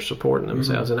that's how they're supporting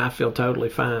themselves. And I feel totally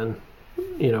fine,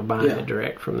 buying it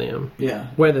direct from them. Yeah.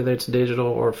 Whether that's digital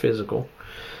or physical.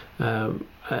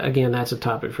 Again, that's a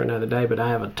topic for another day, but I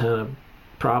have a ton of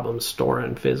problems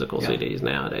storing physical CDs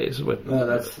nowadays.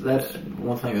 That's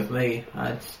one thing with me.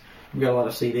 I've got a lot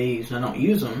of CDs, and I don't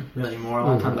use them really anymore. A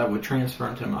lot of times I would transfer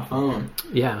them to my phone.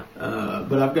 Yeah.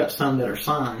 But I've got some that are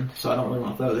signed, so I don't really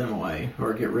want to throw them away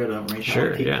or get rid of them.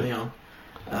 Sure, keep them.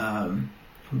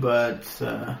 But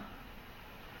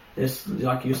it's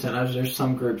like you said, there's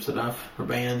some groups or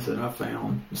bands that I've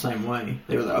found the same way.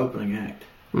 They were the opening act.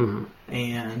 Mm-hmm.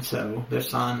 And so they're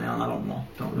signed now, and I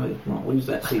don't really want to lose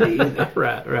that CD either.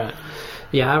 Right.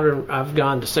 Yeah, I've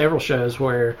gone to several shows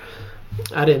where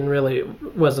I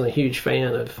wasn't a huge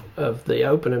fan of the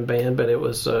opening band, but it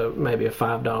was maybe a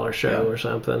 $5 show or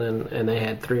something, and they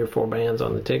had 3 or 4 bands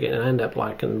on the ticket, and I ended up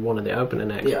liking one of the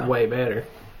opening acts way better.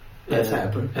 That's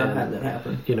happened. I've had that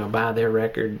happen. Buy their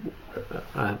record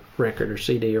a record or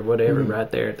CD or whatever right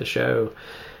there at the show.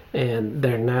 And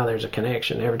there's a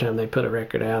connection. Every time they put a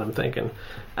record out, I'm thinking,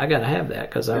 I got to have that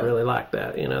because I really like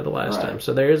that, the last time.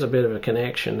 So there is a bit of a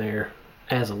connection there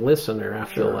as a listener, I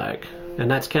feel like. And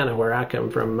that's kind of where I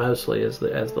come from mostly as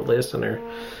the listener.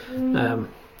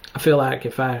 I feel like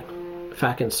if I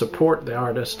can support the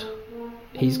artist,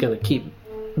 he's going to keep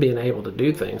being able to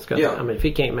do things. Cause, I mean, if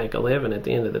he can't make a living at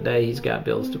the end of the day, he's got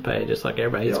bills to pay, just like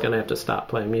everybody. He's going to have to stop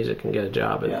playing music and get a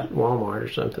job at Walmart or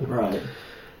something. Right.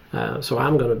 So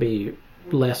I'm going to be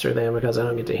lesser than because I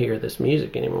don't get to hear this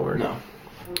music anymore.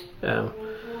 No.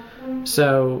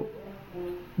 So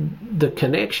the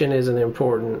connection isn't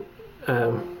important.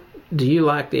 Do you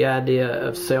like the idea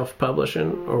of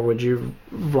self-publishing, or would you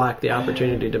like the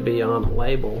opportunity to be on a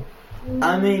label?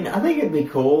 I mean, I think it'd be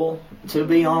cool to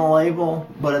be on a label,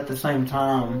 but at the same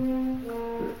time,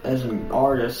 as an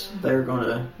artist, they're going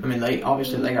to, I mean, they got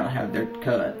to have their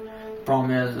cut. The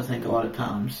problem is, I think a lot of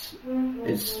times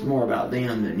it's more about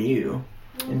them than you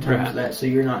in terms of that. So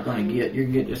you're not going to get, you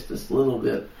can get just this little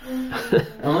bit,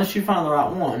 unless you find the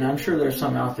right one. I'm sure there's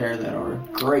some out there that are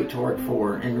great to work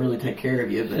for and really take care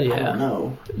of you, but I don't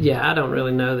know. Yeah, I don't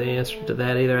really know the answer to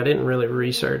that either. I didn't really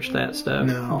research that stuff.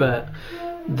 No. But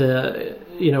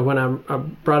when I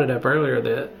brought it up earlier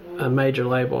that a major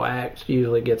label act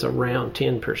usually gets around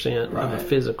 10% of a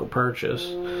physical purchase.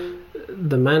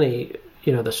 The money,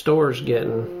 the store's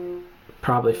getting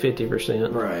probably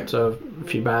 50%. Right. So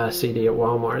if you buy a CD at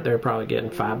Walmart, they're probably getting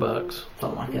 $5.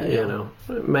 Something like that.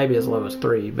 Maybe as low as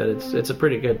 $3, but it's a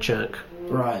pretty good chunk.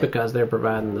 Right. Because they're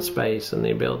providing the space and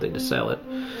the ability to sell it.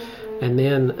 And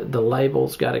then the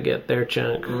labels got to get their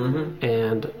chunk,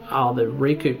 and all the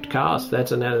recouped costs.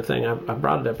 That's another thing. I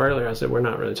brought it up earlier. I said we're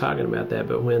not really talking about that,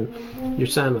 but when you're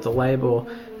signed with a label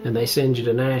and they send you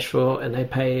to Nashville and they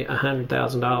pay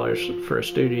 $100,000 for a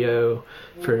studio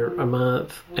for a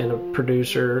month, and a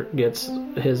producer gets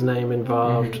his name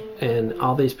involved, and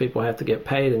all these people have to get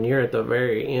paid, and you're at the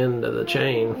very end of the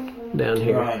chain down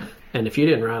here. Right. And if you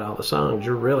didn't write all the songs,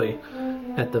 you're really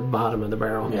at the bottom of the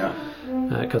barrel. Yeah.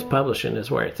 Because publishing is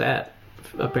where it's at,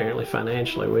 apparently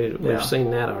financially. We've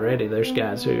seen that already. There's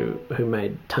guys who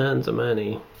made tons of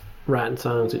money writing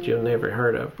songs that you've never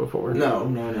heard of before. No.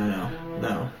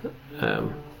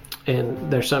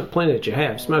 And there's plenty that you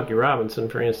have. Smokey Robinson,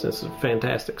 for instance, is a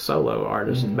fantastic solo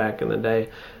artist back in the day,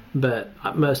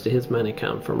 but most of his money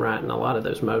come from writing a lot of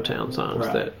those Motown songs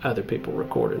that other people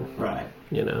recorded. Right.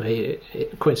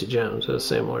 Quincy Jones is a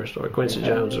similar story. Quincy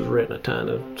Jones has written a ton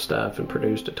of stuff and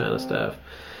produced a ton of stuff.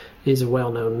 He's a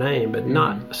well-known name, but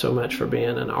not so much for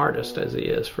being an artist as he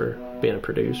is for being a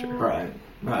producer. Right.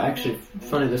 Actually,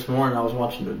 funny, this morning I was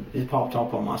watching, it popped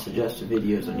up on my suggested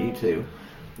videos on YouTube,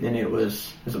 and it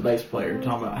was a bass player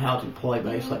talking about how to play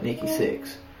bass like Nikki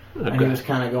Sixx. Okay. And he was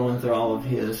kind of going through all of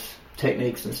his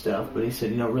techniques and stuff, but he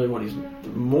said, really what he's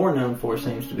more known for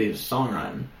seems to be his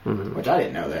songwriting, which I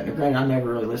didn't know that. And granted, I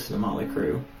never really listened to Motley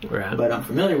Crue, but I'm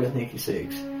familiar with Nikki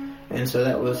Sixx, and so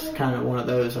that was kind of one of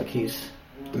those, like, he's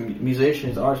the musician,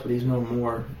 he's the artist, but he's known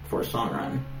more for his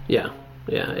songwriting. Yeah,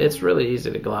 it's really easy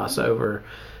to gloss over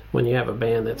when you have a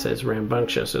band that's as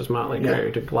rambunctious as Motley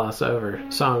Crue, to gloss over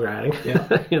songwriting.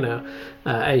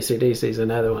 AC/DC is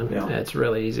another one. It's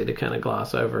really easy to kind of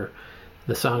gloss over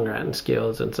the songwriting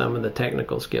skills and some of the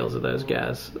technical skills of those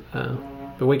guys.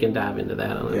 But we can dive into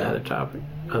that on another topic,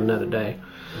 another day.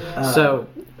 So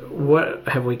what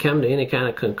have we come to any kind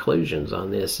of conclusions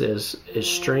on this? Is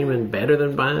streaming better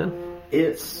than buying?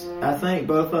 I think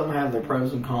both of them have their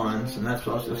pros and cons, and that's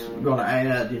what I was just going to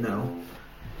add,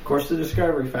 Of course, the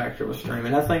discovery factor with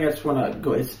streaming. I think that's when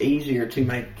it's easier to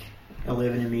make a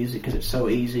living in music because it's so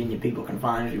easy and people can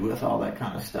find you with all that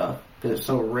kind of stuff because it's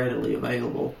so readily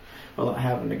available without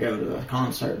having to go to a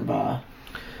concert and buy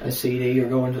a CD or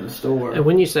go into the store. And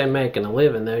when you say making a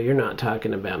living, though, you're not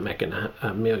talking about making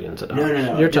millions of dollars.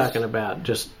 No. You're talking about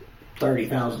just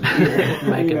 $30,000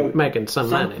 a year. making some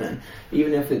something. Money.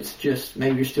 Even if it's just,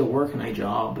 maybe you're still working a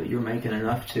job, but you're making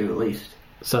enough to at least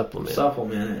supplement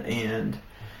it. And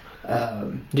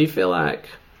do you feel like,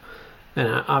 and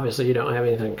obviously you don't have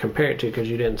anything to compare it to because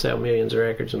you didn't sell millions of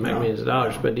records and make millions of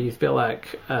dollars, but do you feel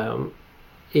like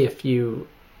if you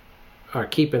are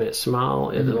keeping it small,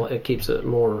 it keeps it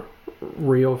more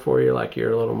real for you, like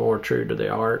you're a little more true to the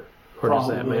art? Or does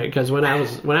that matter? Because when I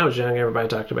was young, everybody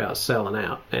talked about selling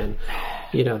out, and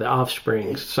the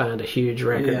Offspring signed a huge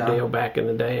record deal back in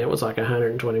the day. It was like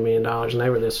 $120 million, and they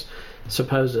were this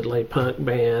supposedly punk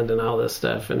band and all this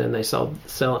stuff. And then they signed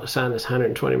this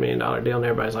 $120 million deal, and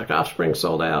everybody's like, Offspring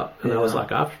sold out, and I was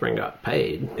like, Offspring got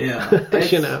paid. Yeah,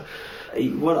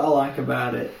 What I like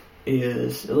about it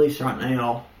is, at least right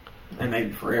now, and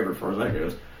maybe forever as far as that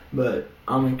goes. But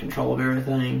I'm in control of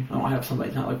everything. I don't have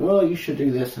somebody telling like, well, you should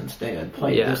do this instead.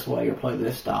 Play it this way or play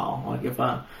this style. Like if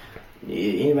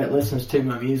anybody that listens to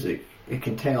my music, it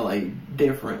can tell a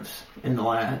difference in the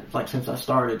last, like since I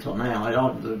started till now. It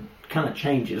all the kind of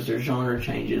changes. Their genre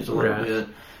changes a little bit.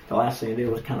 The last thing I did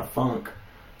was kind of funk.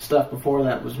 Stuff before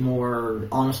that was more,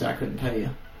 honestly, I couldn't tell you.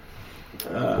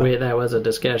 That was a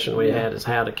discussion we had, is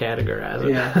how to categorize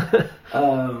it. Yeah.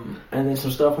 And then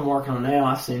some stuff I'm working on now,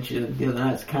 I sent you the other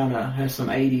night. It's kind of has some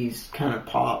 80s kind of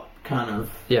pop kind of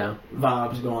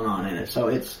vibes going on in it. So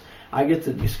I get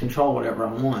to just control whatever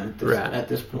I want at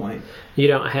this point. You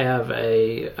don't have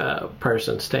a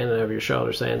person standing over your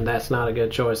shoulder saying that's not a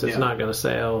good choice, it's not going to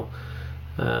sell,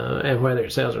 and whether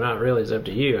it sells or not really is up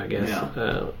to you, I guess.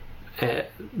 Yeah.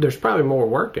 There's probably more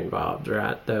work involved,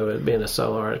 right? Though, being a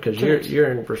solo artist, because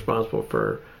you're responsible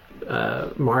for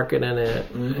marketing it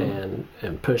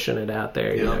and pushing it out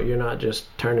there. You know, you're not just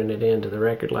turning it into the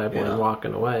record label and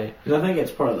walking away. And I think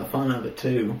it's part of the fun of it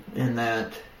too. In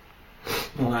that,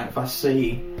 if I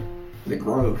see the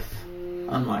growth,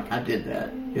 I'm like, I did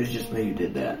that. It was just me who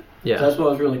did that. Yeah. So that's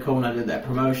what was really cool when I did that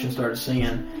promotion. Started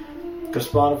seeing, because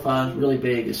Spotify is really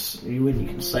big. Is when you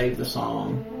can save the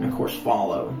song and of course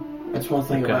follow. That's one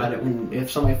thing about it.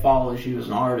 If somebody follows you as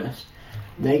an artist,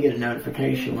 they get a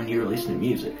notification when you release new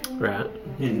music. Right.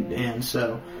 And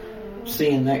so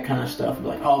seeing that kind of stuff, I'm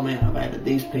like, oh man, I've added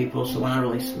these people, so when I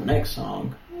release the next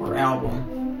song or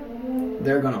album,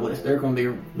 they're gonna listen. They're gonna be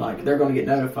like, they're gonna get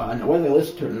notified. Now whether they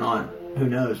listen to it or not, who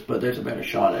knows? But there's a better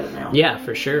shot at it now. Yeah,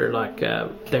 for sure. Like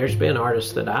there's been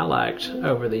artists that I liked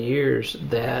over the years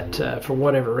that for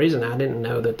whatever reason I didn't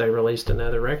know that they released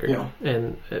another record. Yeah.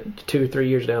 And 2 or 3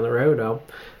 years down the road, I'll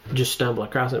just stumble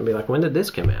across it and be like, when did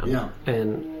this come out? Yeah.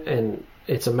 And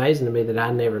it's amazing to me that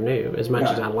I never knew, as much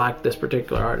as I liked this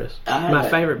particular artist. My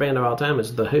favorite band of all time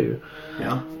is The Who.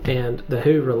 Yeah. And The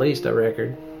Who released a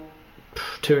record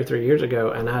 2 or 3 years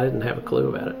ago, and I didn't have a clue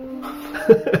about it.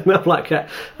 And I'm like,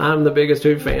 I'm the biggest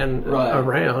Who fan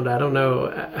around. I don't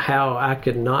know how I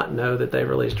could not know that they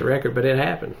released a record, but it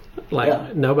happened.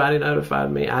 Like, nobody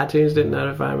notified me. iTunes didn't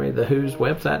notify me. The Who's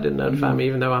website didn't notify me,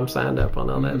 even though I'm signed up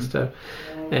on all that stuff.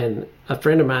 And a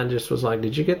friend of mine just was like,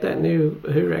 did you get that new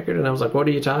Who record? And I was like, what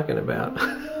are you talking about?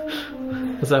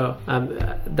 So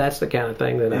that's the kind of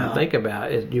thing that I think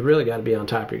about. Is you really got to be on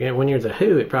top of your game. When you're The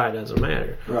Who, it probably doesn't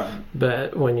matter. Right.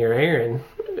 But when you're Aaron,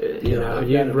 you know,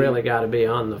 you've really got to be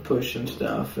on the push and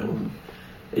stuff. And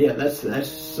that's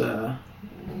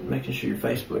making sure your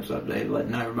Facebook's updated,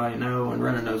 letting everybody know, and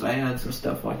running those ads and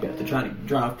stuff like that to try to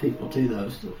drive people to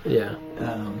those. Yeah.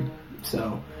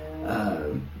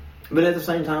 But at the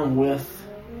same time, with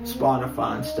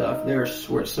Spotify and stuff, where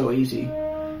it's so easy.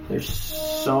 There's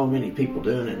so many people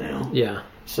doing it now. Yeah.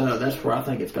 So that's where I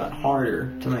think it's got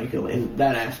harder to make it. In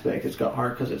that aspect, it's got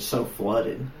hard because it's so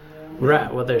flooded.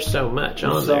 Right. Well, there's so much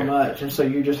on there. So much. And so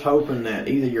you're just hoping that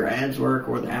either your ads work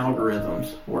or the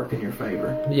algorithms work in your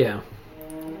favor. Yeah.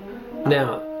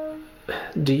 Now,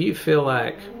 do you feel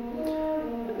like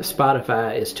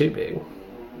Spotify is too big?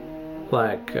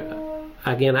 Like...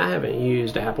 Again, I haven't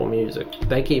used Apple Music.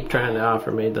 They keep trying to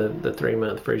offer me the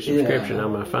 3-month free subscription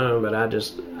on my phone, but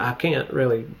I can't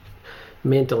really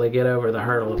mentally get over the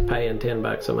hurdle of paying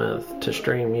 $10 a month to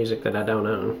stream music that I don't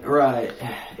own. Right.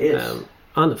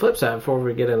 On the flip side, before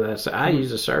we get into this, I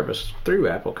use a service through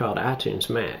Apple called iTunes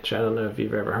Match. I don't know if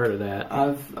you've ever heard of that.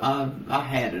 I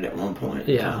had it at one point.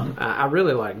 Yeah, I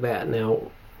really like that. Now,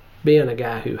 being a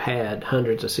guy who had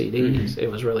hundreds of CDs,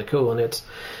 it was really cool, and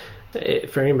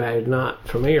for anybody who's not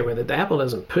familiar with it, Apple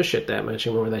doesn't push it that much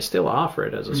anymore. They still offer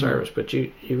it as a service, but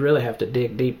you really have to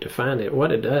dig deep to find it.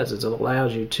 What it does is it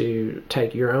allows you to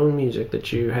take your own music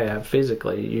that you have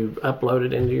physically, you upload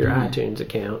it into your iTunes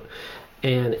account,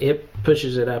 and it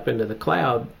pushes it up into the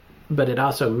cloud, but it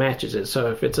also matches it.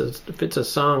 So if it's a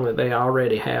song that they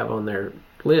already have on their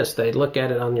list, they look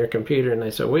at it on your computer and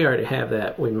they say, we already have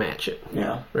that, we match it.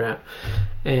 Yeah. Right.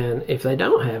 And if they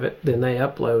don't have it, then they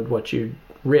upload what you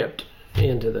ripped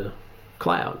into the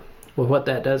cloud. Well, what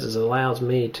that does is it allows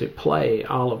me to play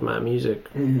all of my music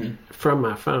from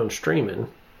my phone streaming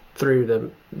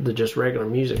through the just regular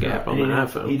music app on my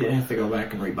iPhone. You didn't have to go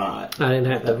back and rebuy it. I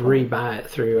didn't have to rebuy it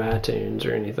through iTunes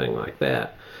or anything like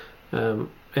that. And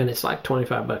it's like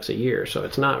 $25 a year, so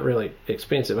it's not really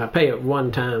expensive. I pay it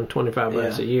one time,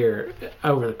 $25 a year.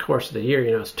 Over the course of the year,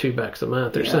 it's $2 a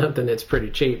month or something. It's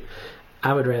pretty cheap.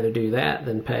 I would rather do that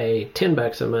than pay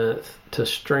 $10 a month to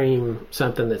stream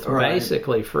something that's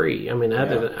basically free. I mean,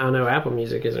 other than, I know Apple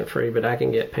Music isn't free, but I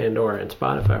can get Pandora and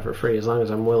Spotify for free as long as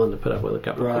I'm willing to put up with a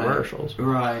couple of commercials.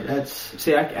 Right. I did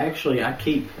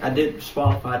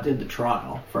Spotify. I did the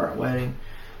trial for our wedding,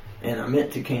 and I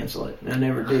meant to cancel it. I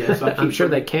never did. So I'm sure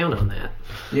they count on that.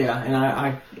 Yeah, and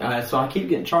I keep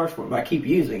getting charged for it, but I keep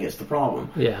using it. It's the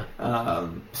problem. Yeah.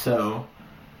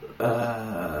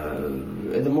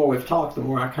 The more we've talked, the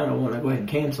more I kind of want to go ahead and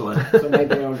cancel it. So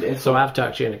maybe so I've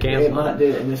talked you into canceling. It might do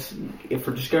it. And if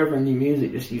we're discovering new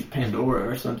music, just use Pandora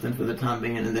or something for the time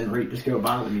being, and then just go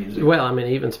buy the music. Well, I mean,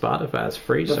 even Spotify's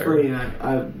free.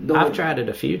 I've tried it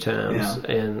a few times,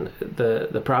 and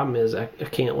the problem is I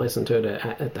can't listen to it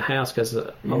at the house because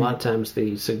a lot of times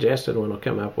the suggested one will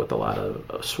come up with a lot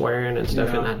of swearing and stuff,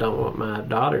 and I don't want my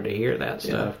daughter to hear that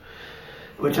stuff.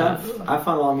 Which I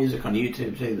find a lot of music on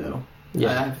YouTube too, though.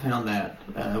 Yeah, I've found that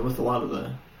with a lot of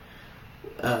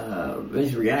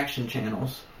these reaction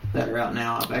channels that are out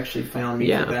now. I've actually found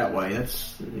music that way.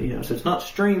 That's so it's not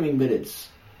streaming, but it's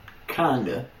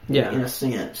kinda in a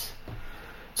sense.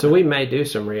 So we may do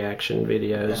some reaction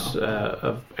videos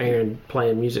of Aaron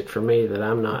playing music for me that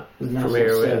I'm not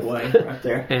familiar with. Right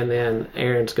there. And then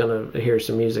Aaron's going to hear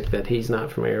some music that he's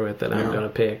not familiar with that I'm going to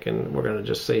pick, and we're going to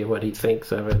just see what he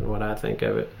thinks of it and what I think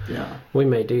of it. Yeah. We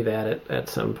may do that at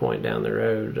some point down the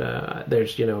road.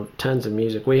 There's, tons of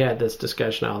music. We had this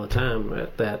discussion all the time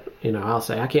that, I'll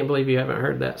say, I can't believe you haven't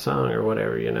heard that song or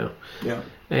whatever, Yeah.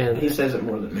 And he says it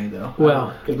more than me, though.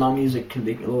 Well, because my music can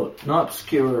be a little not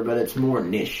obscure, but it's more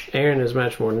niche. Aaron is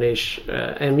much more niche,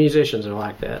 and musicians are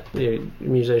like that.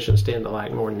 Musicians tend to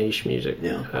like more niche music,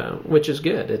 which is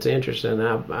good. It's interesting.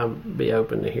 I'll be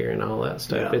open to hearing all that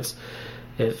stuff. Yeah.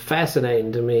 It's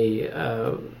fascinating to me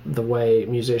the way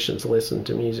musicians listen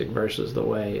to music versus the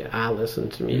way I listen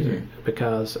to music,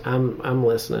 because I'm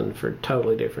listening for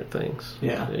totally different things.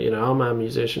 Yeah. All my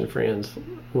musician friends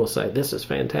will say, this is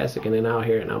fantastic, and then I'll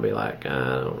hear it and I'll be like,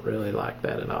 I don't really like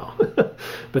that at all.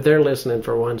 But they're listening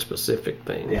for one specific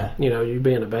thing. Yeah. You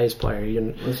being a bass player, you're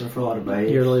listening for a lot of bass.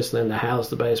 You're listening to how's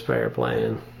the bass player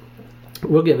playing.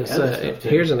 We'll give us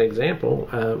here's an example.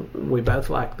 We both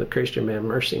like the Christian band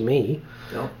Mercy Me.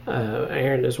 Yep.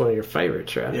 Aaron is one of your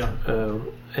favorites, right? Yeah.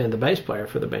 And the bass player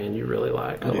for the band you really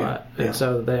like a lot. Yeah. And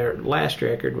so their last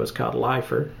record was called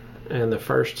Lifer, and the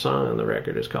first song on the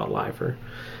record is called Lifer.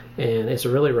 And it's a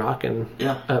really rocking,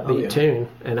 upbeat tune,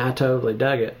 and I totally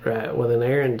dug it. Right. Well, then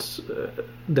Aaron's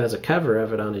does a cover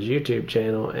of it on his YouTube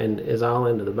channel and is all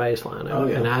into the bass line of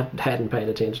it. And I hadn't paid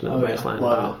attention to the bass line at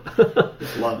all.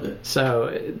 Just loved it. So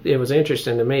it was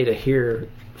interesting to me to hear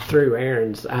through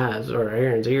Aaron's eyes or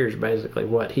Aaron's ears, basically,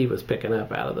 what he was picking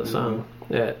up out of the song.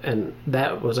 And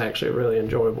that was actually a really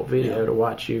enjoyable video to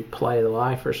watch you play the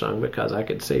Lifer song, because I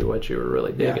could see what you were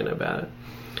really digging about it.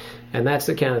 And that's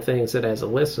the kind of things that, as a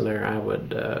listener, I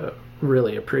would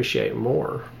really appreciate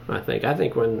more. I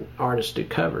think when artists do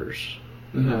covers,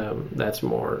 that's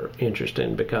more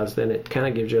interesting, because then it kind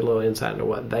of gives you a little insight into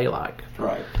what they like.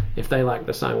 Right. If they like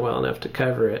the song well enough to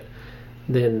cover it,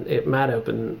 then it might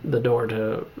open the door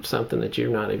to something that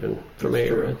you're not even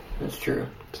familiar with. That's true.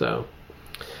 So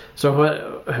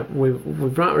what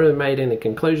we've not really made any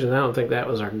conclusions. I don't think that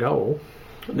was our goal.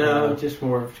 No, just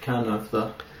more of kind of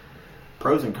the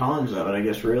pros and cons of it, I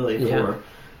guess, really, for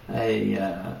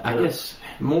I guess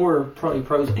more probably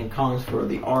pros and cons for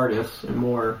the artist and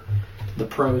more the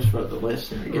pros for the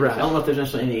listener. Right. I don't know if there's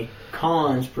necessarily any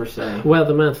cons per se. Well,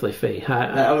 the monthly fee.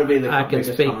 That would be the I can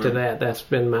speak con. To that. That's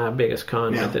been my biggest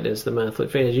con with it, is the monthly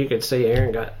fee. As you could see,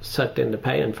 Aaron got sucked into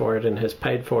paying for it and has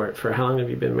paid for it for, how long have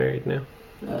you been married now?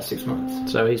 6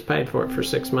 months. So he's paid for it for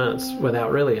 6 months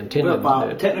without really intending to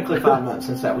do it. Technically 5 months,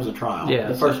 since that was a trial. Yeah,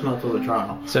 the first month was a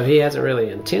trial. So he hasn't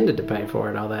really intended to pay for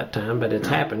it all that time, but it's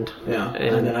happened. Yeah,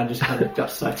 and then I just kind of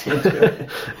got sucked into it.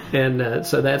 And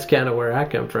so that's kind of where I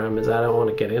come from, is I don't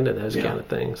want to get into those kind of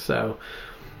things. So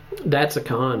that's a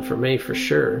con for me for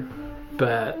sure.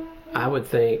 But I would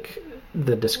think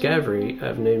the discovery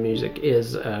of new music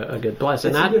is a good plus.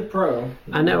 It's a good pro.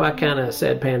 I know I kind of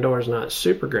said Pandora's not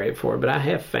super great for it, but I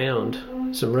have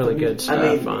found some really good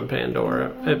stuff on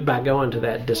Pandora by going to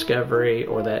that discovery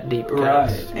or that deep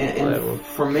cuts level. And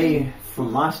for me,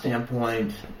 from my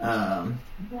standpoint,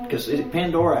 because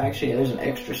Pandora, actually, there's an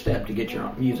extra step to get your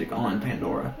music on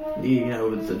Pandora.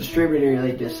 With the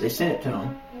distributor, they send it to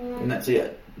them, and that's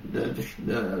it.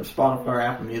 The Spotify or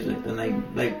Apple Music, then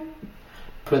they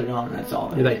put it on, and that's all.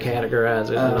 They categorize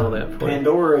it and all that.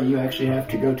 Pandora, you actually have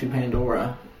to go to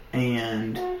Pandora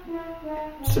and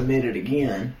submit it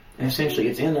again. And essentially,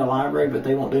 it's in their library, but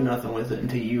they won't do nothing with it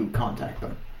until you contact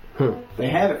them. They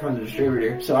have it from the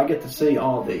distributor, so I get to see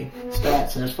all the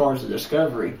stats. And as far as the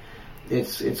discovery,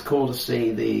 it's cool to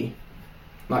see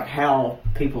how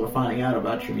people are finding out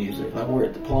about your music, like where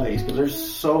it plays, because there's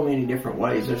so many different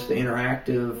ways. There's the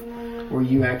interactive, where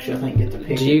you actually, I think, get to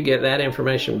pick. Do you get that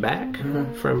information back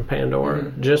from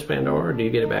Pandora, just Pandora, or do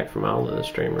you get it back from all of the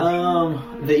streamers?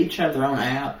 They each have their own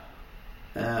app.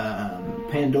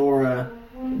 Pandora,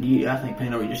 I think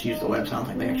Pandora, you just use the website. I don't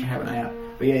think they actually have an app.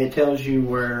 But yeah, it tells you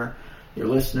where your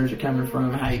listeners are coming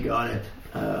from, how you got it.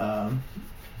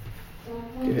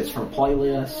 If it's from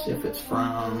playlists, if it's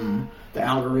from the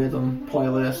algorithm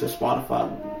playlist that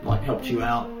Spotify helped you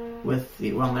out with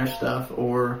on their stuff,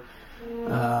 or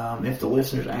if the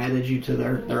listeners added you to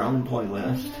their own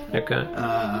playlist. Okay.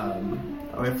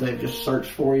 Or if they've just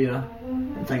searched for you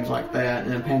and things like that.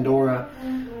 And then Pandora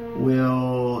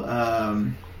will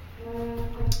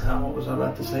what was I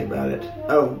about to say about it?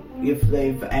 Oh, if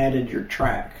they've added your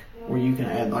track, where you can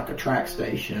add like a track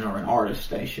station or an artist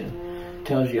station,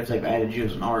 tells you if they've added you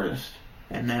as an artist,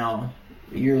 and now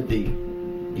you're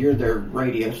their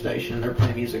radio station. They're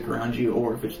playing music around you,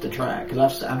 or if it's the track.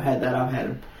 Because I've had that. I've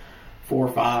had 4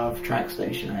 or 5 track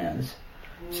station ads.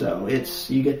 So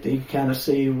you kind of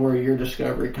see where your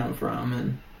discovery come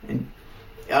from, and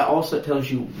also it tells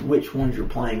you which ones you're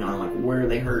playing on, like where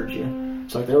they heard you.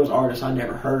 So like there was artists I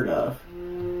never heard of,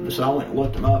 so I went and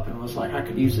looked them up and was like, I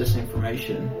could use this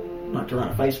information like to run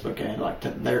a Facebook ad,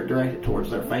 direct it towards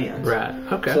their fans. Right.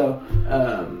 Okay. So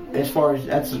as far as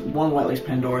that's one way, at least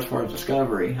Pandora, as far as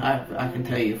discovery, I can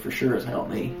tell you for sure has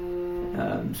helped me,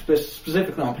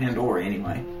 specifically on Pandora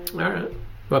anyway. All right.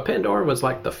 Well, Pandora was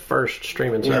like the first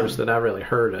streaming service that I really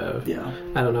heard of. Yeah.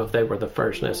 I don't know if they were the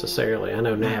first necessarily. I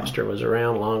know Napster was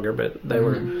around longer, but they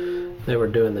were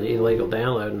doing the illegal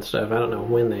download and stuff. I don't know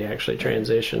when they actually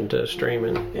transitioned to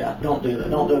streaming. Yeah, don't do that.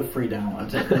 Don't do free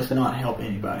downloads. That does not help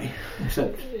anybody.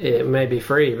 Except it may be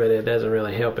free, but it doesn't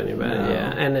really help anybody. No.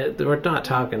 Yeah, and we're not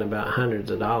talking about hundreds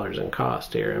of dollars in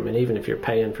cost here. I mean, even if you're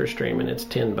paying for streaming, it's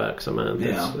 $10 a month.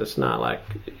 Yeah. It's not like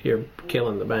you're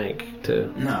killing the bank to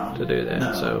do that.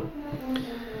 No. So,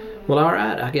 well, all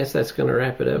right. I guess that's going to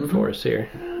wrap it up for us here.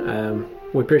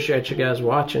 We appreciate you guys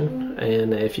watching,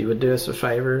 and if you would do us a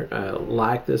favor,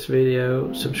 like this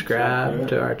video, subscribe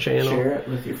to our channel. Share it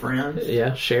with your friends.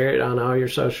 Yeah, share it on all your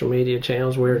social media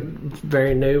channels. We're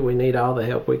very new. We need all the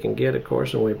help we can get, of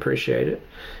course, and we appreciate it.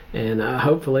 And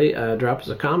hopefully drop us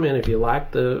a comment if you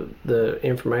like the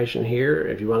information here.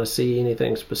 If you want to see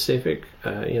anything specific,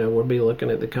 we'll be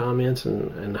looking at the comments,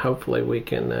 and hopefully we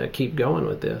can keep going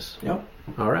with this. Yep.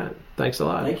 All right. Thanks a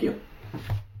lot. Thank you.